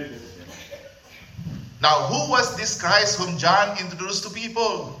world. Now, who was this Christ whom John introduced to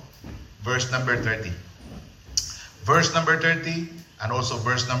people? Verse number 30. Verse number 30 and also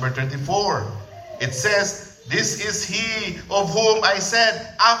verse number 34. It says, This is he of whom I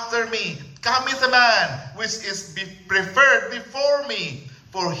said, After me cometh a man, which is preferred before me,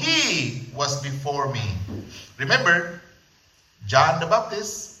 for he was before me. Remember, John the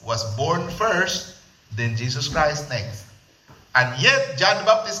Baptist was born first, then Jesus Christ next. And yet, John the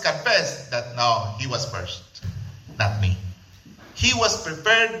Baptist confessed that no, he was first, not me. He was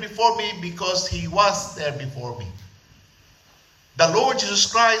prepared before me because he was there before me. The Lord Jesus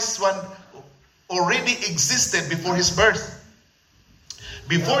Christ already existed before his birth.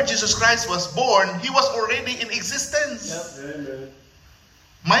 Before Jesus Christ was born, he was already in existence. Yep.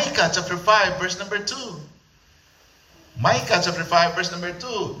 Micah chapter 5, verse number 2. Micah chapter 5, verse number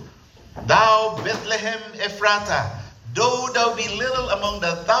 2. Thou Bethlehem Ephratah, though thou be little among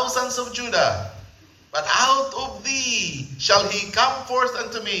the thousands of Judah, but out of thee shall he come forth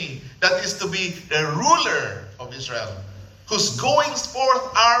unto me, that is to be the ruler of Israel, whose goings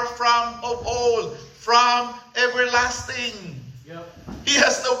forth are from of old, from everlasting. He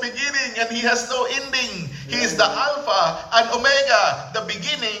has no beginning and he has no ending. He is the Alpha and Omega, the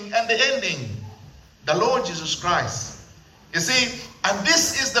beginning and the ending. The Lord Jesus Christ. You see, and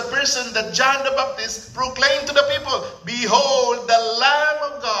this is the person that John the Baptist proclaimed to the people. Behold, the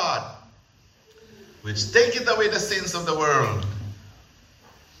Lamb of God, which taketh away the sins of the world.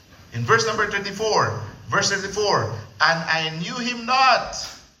 In verse number 34, and I knew him not,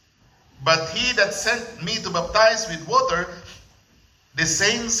 but he that sent me to baptize with water, the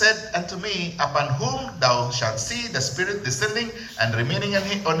same said unto me, upon whom thou shalt see the Spirit descending and remaining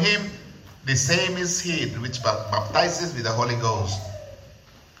on him, the same is he which baptizes with the Holy Ghost.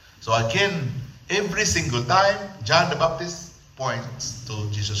 So again, every single time, John the Baptist points to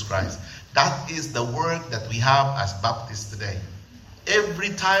Jesus Christ. That is the work that we have as Baptists today. Every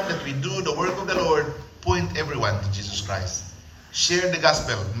time that we do the work of the Lord, point everyone to Jesus Christ. Share the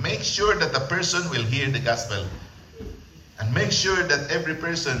gospel. Make sure that the person will hear the gospel. And make sure that every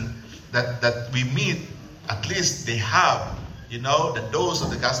person that we meet, at least they have, the dose of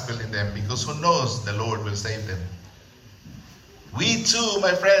the gospel in them. Because who knows, the Lord will save them. We too,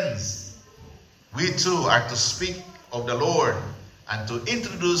 my friends, we too are to speak of the Lord and to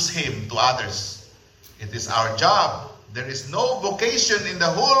introduce Him to others. It is our job. There is no vocation in the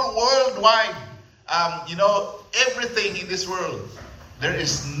whole worldwide. Everything in this world. There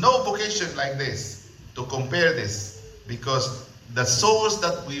is no vocation like this to compare this. Because the souls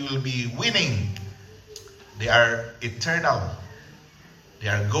that we will be winning, they are eternal. They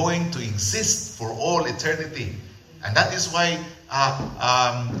are going to exist for all eternity. And that is why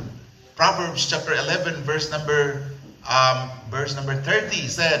Proverbs chapter 11, verse number 30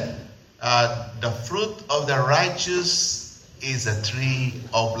 said, the fruit of the righteous is a tree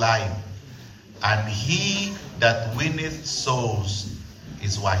of life, and he that winneth souls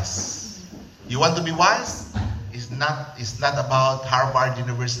is wise. You want to be wise? It's not about Harvard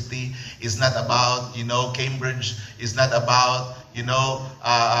University. It's not about, Cambridge. It's not about,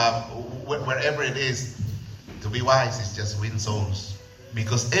 wherever it is. To be wise is just win souls.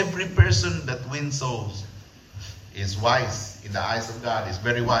 Because every person that wins souls is wise in the eyes of God, is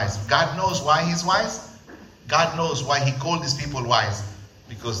very wise. God knows why he's wise. God knows why he called these people wise.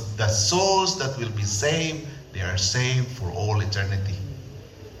 Because the souls that will be saved, they are saved for all eternity.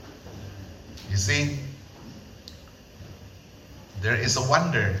 You see, there is a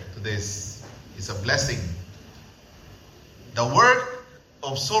wonder to this. It's a blessing. The work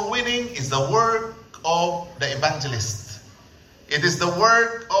of soul winning is the work of the evangelist. It is the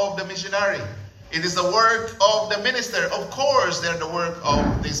work of the missionary. It is the work of the minister. Of course, they're the work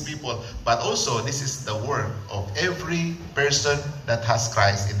of these people. But also, this is the work of every person that has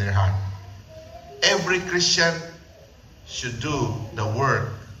Christ in their heart. Every Christian should do the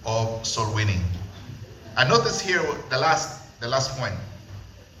work of soul winning. And notice here the last point.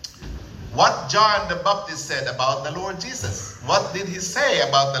 What John the Baptist said about the Lord Jesus. What did he say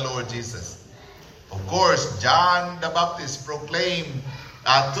about the Lord Jesus? Of course, John the Baptist proclaimed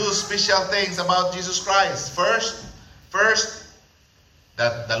two special things about Jesus Christ. First,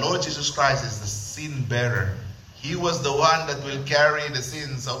 that the Lord Jesus Christ is the sin bearer. He was the one that will carry the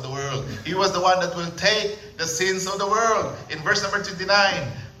sins of the world. He was the one that will take the sins of the world. In verse number 29,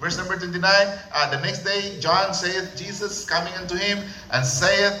 the next day, John saith, Jesus coming unto him, and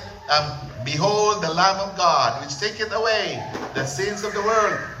saith, Behold, the Lamb of God, which taketh away the sins of the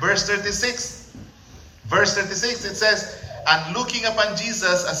world. Verse 36, it says, and looking upon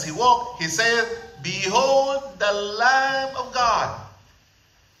Jesus as he walked, he saith, Behold, the Lamb of God.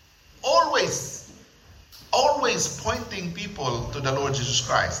 Always pointing people to the Lord Jesus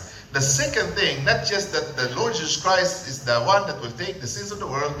Christ. The second thing, not just that the Lord Jesus Christ is the one that will take the sins of the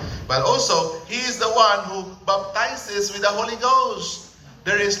world, but also He is the one who baptizes with the Holy Ghost.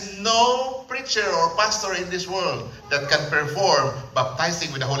 There is no preacher or pastor in this world that can perform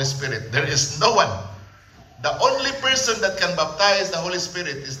baptizing with the Holy Spirit. There is no one. The only person that can baptize the Holy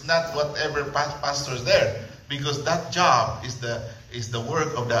Spirit is not whatever pastor is there, because that job is the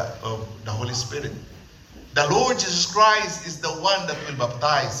work of the Holy Spirit. The Lord Jesus Christ is the one that will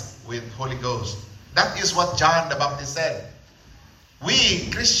baptize with Holy Ghost. That is what John the Baptist said.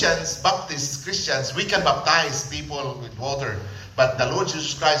 We Baptist Christians, we can baptize people with water, but the Lord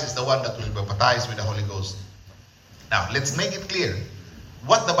Jesus Christ is the one that will be baptized with the Holy Ghost. Now, let's make it clear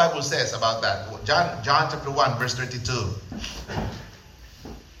what the Bible says about that. John chapter 1, verse 32.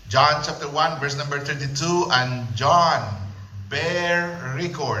 John chapter 1, verse number 32, and John bear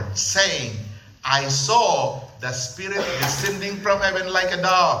record, saying, I saw the Spirit descending from heaven like a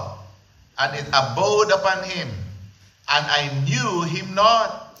dove, and it abode upon him, and I knew him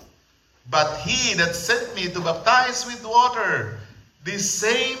not. But he that sent me to baptize with water, the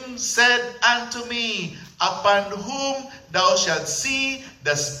same said unto me, upon whom thou shalt see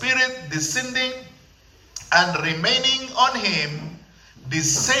the Spirit descending and remaining on him, the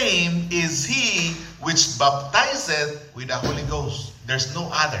same is he which baptizeth with the Holy Ghost. There's no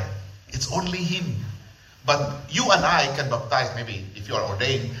other. It's only him. But you and I can baptize. Maybe if you are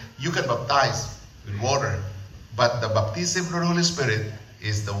ordained, you can baptize with water. But the baptism of the Holy Spirit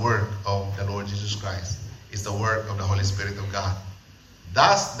is the work of the Lord Jesus Christ. It's the work of the Holy Spirit of God.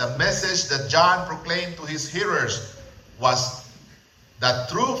 Thus, the message that John proclaimed to his hearers was that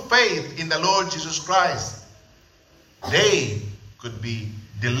through faith in the Lord Jesus Christ, they could be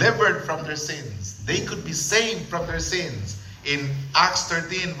delivered from their sins. They could be saved from their sins. In Acts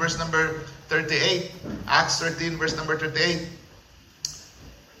 13, verse number 38. Acts 13, verse number 38.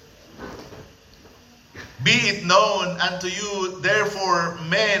 Be it known unto you, therefore,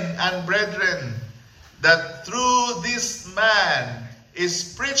 men and brethren, that through this man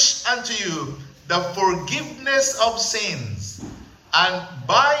is preached unto you the forgiveness of sins, and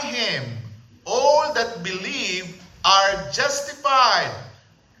by him all that believe are justified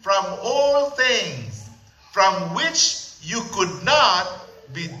from all things from which you could not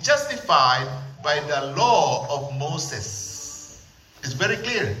be justified by the law of Moses. It's very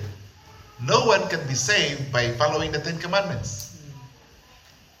clear. No one can be saved by following the Ten Commandments.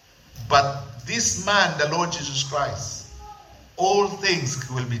 But this man, the Lord Jesus Christ, all things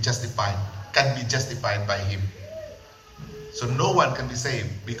will be justified, can be justified by him. So no one can be saved,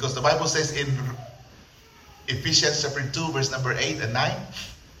 because the Bible says in Ephesians chapter 2, verse number 8 and 9,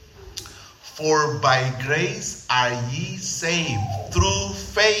 for by grace are ye saved through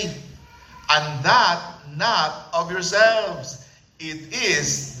faith, and that not of yourselves. It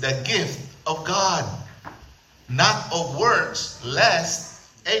is the gift of God, not of works, lest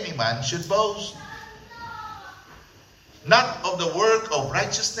any man should boast. Not of the work of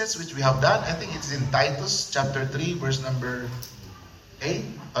righteousness which we have done. I think it's in Titus chapter 3, verse number 8,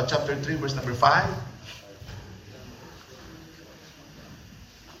 or chapter 3, verse number 5.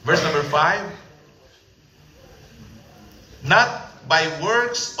 Verse number 5. Not by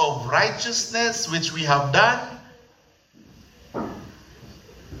works of righteousness which we have done,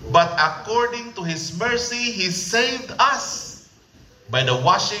 but according to his mercy he saved us by the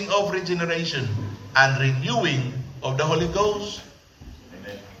washing of regeneration and renewing of the Holy Ghost.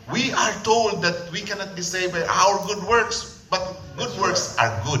 Amen. We are told that we cannot be saved by our good works, but good works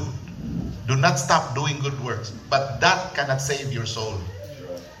are good. Do not stop doing good works, but that cannot save your soul.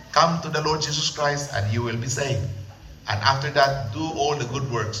 Come to the Lord Jesus Christ and you will be saved. And after that, do all the good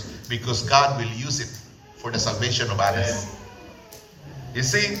works, because God will use it for the salvation of others. Amen. You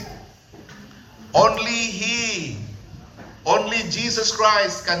see, only Jesus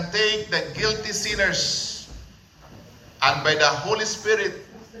Christ can take the guilty sinners, and by the Holy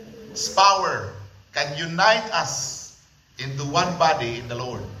Spirit's power can unite us into one body in the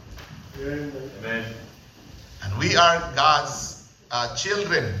Lord. Amen. And we are God's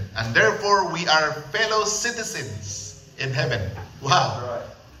children, and therefore we are fellow citizens in heaven. Wow. Right.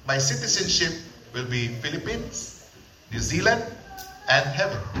 My citizenship will be Philippines, New Zealand, and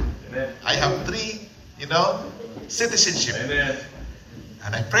heaven. Amen. I have 3, citizenship. Amen.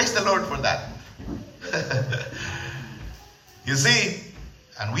 And I praise the Lord for that. You see,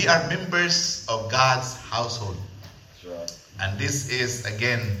 and we are members of God's household. That's right. And this is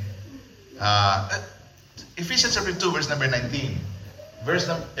again Ephesians chapter 2, verse number 19.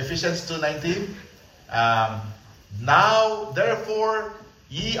 Ephesians 2:19. Now therefore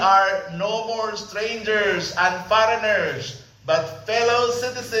ye are no more strangers and foreigners, but fellow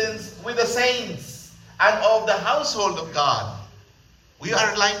citizens with the saints and of the household of God. We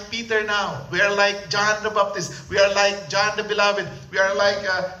are like Peter now. We are like John the Baptist. We are like John the Beloved. We are like,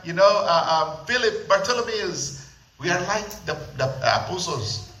 Philip, Bartholomew. We are like the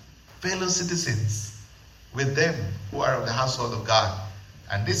apostles, fellow citizens with them who are of the household of God.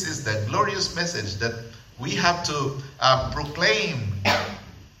 And this is the glorious message that we have to proclaim,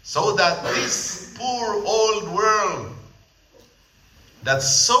 so that this poor old world that's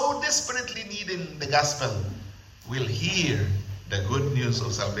so desperately needing the gospel will hear the good news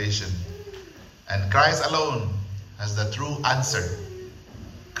of salvation. And Christ alone has the true answer.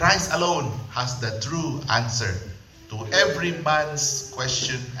 Christ alone has the true answer to every man's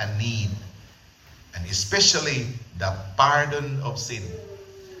question and need, and especially the pardon of sin.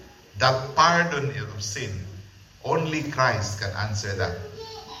 that pardon of sin, only Christ can answer that.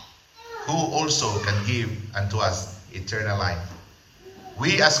 Who also can give unto us eternal life.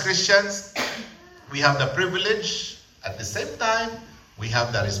 We as Christians, we have the privilege, at the same time, we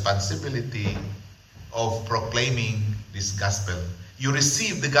have the responsibility of proclaiming this gospel. You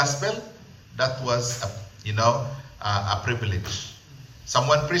received the gospel, that was a privilege.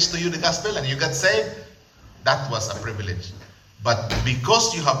 Someone preached to you the gospel and you got saved, that was a privilege. But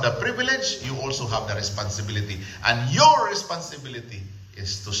because you have the privilege, you also have the responsibility. And your responsibility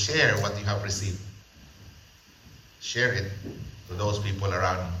is to share what you have received. Share it to those people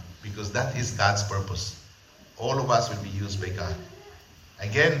around you, because that is God's purpose. All of us will be used by God.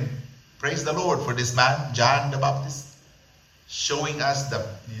 Again, praise the Lord for this man, John the Baptist, showing us the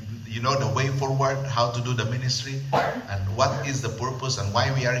way forward, how to do the ministry, and what is the purpose and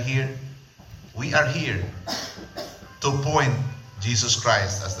why we are here. We are here to point Jesus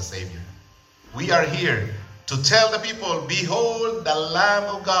Christ as the Savior. We are here to tell the people, behold the Lamb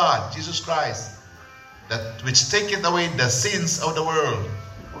of God, Jesus Christ, that which taketh away the sins of the world.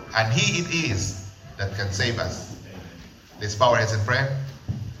 And He it is that can save us. Let's bow our heads in prayer.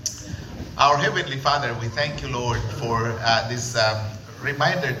 Our Heavenly Father, we thank you, Lord, for this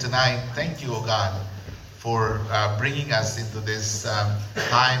reminder tonight. Thank you, O God, for bringing us into this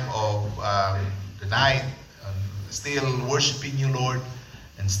time of the night, still worshiping you, Lord,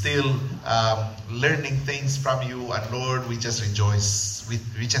 and still learning things from you. And Lord, we just rejoice.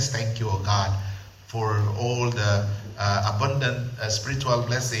 We just thank you, O God, for all the abundant spiritual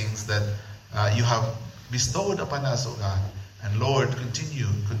blessings that you have bestowed upon us, O God. And Lord, continue,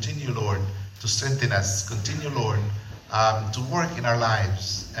 Lord, to strengthen us. Continue, Lord, to work in our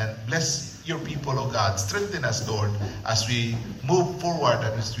lives. And bless your people, O God. Strengthen us, Lord, as we move forward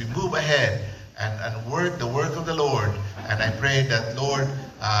and as we move ahead and work the work of the Lord. And I pray that, Lord,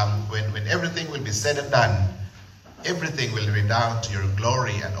 when everything will be said and done, everything will redound to your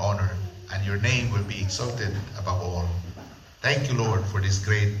glory and honor, and your name will be exalted above all. Thank you, Lord, for this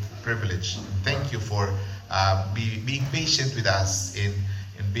great privilege. Thank you for being patient with us in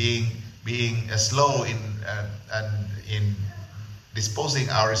being slow in disposing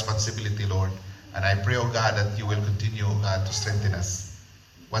our responsibility, Lord. And I pray, oh God, that you will continue, God, to strengthen us.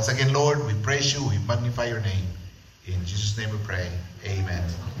 Once again, Lord, we praise you, we magnify your name. In Jesus' name we pray. Amen.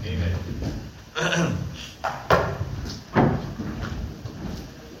 Amen.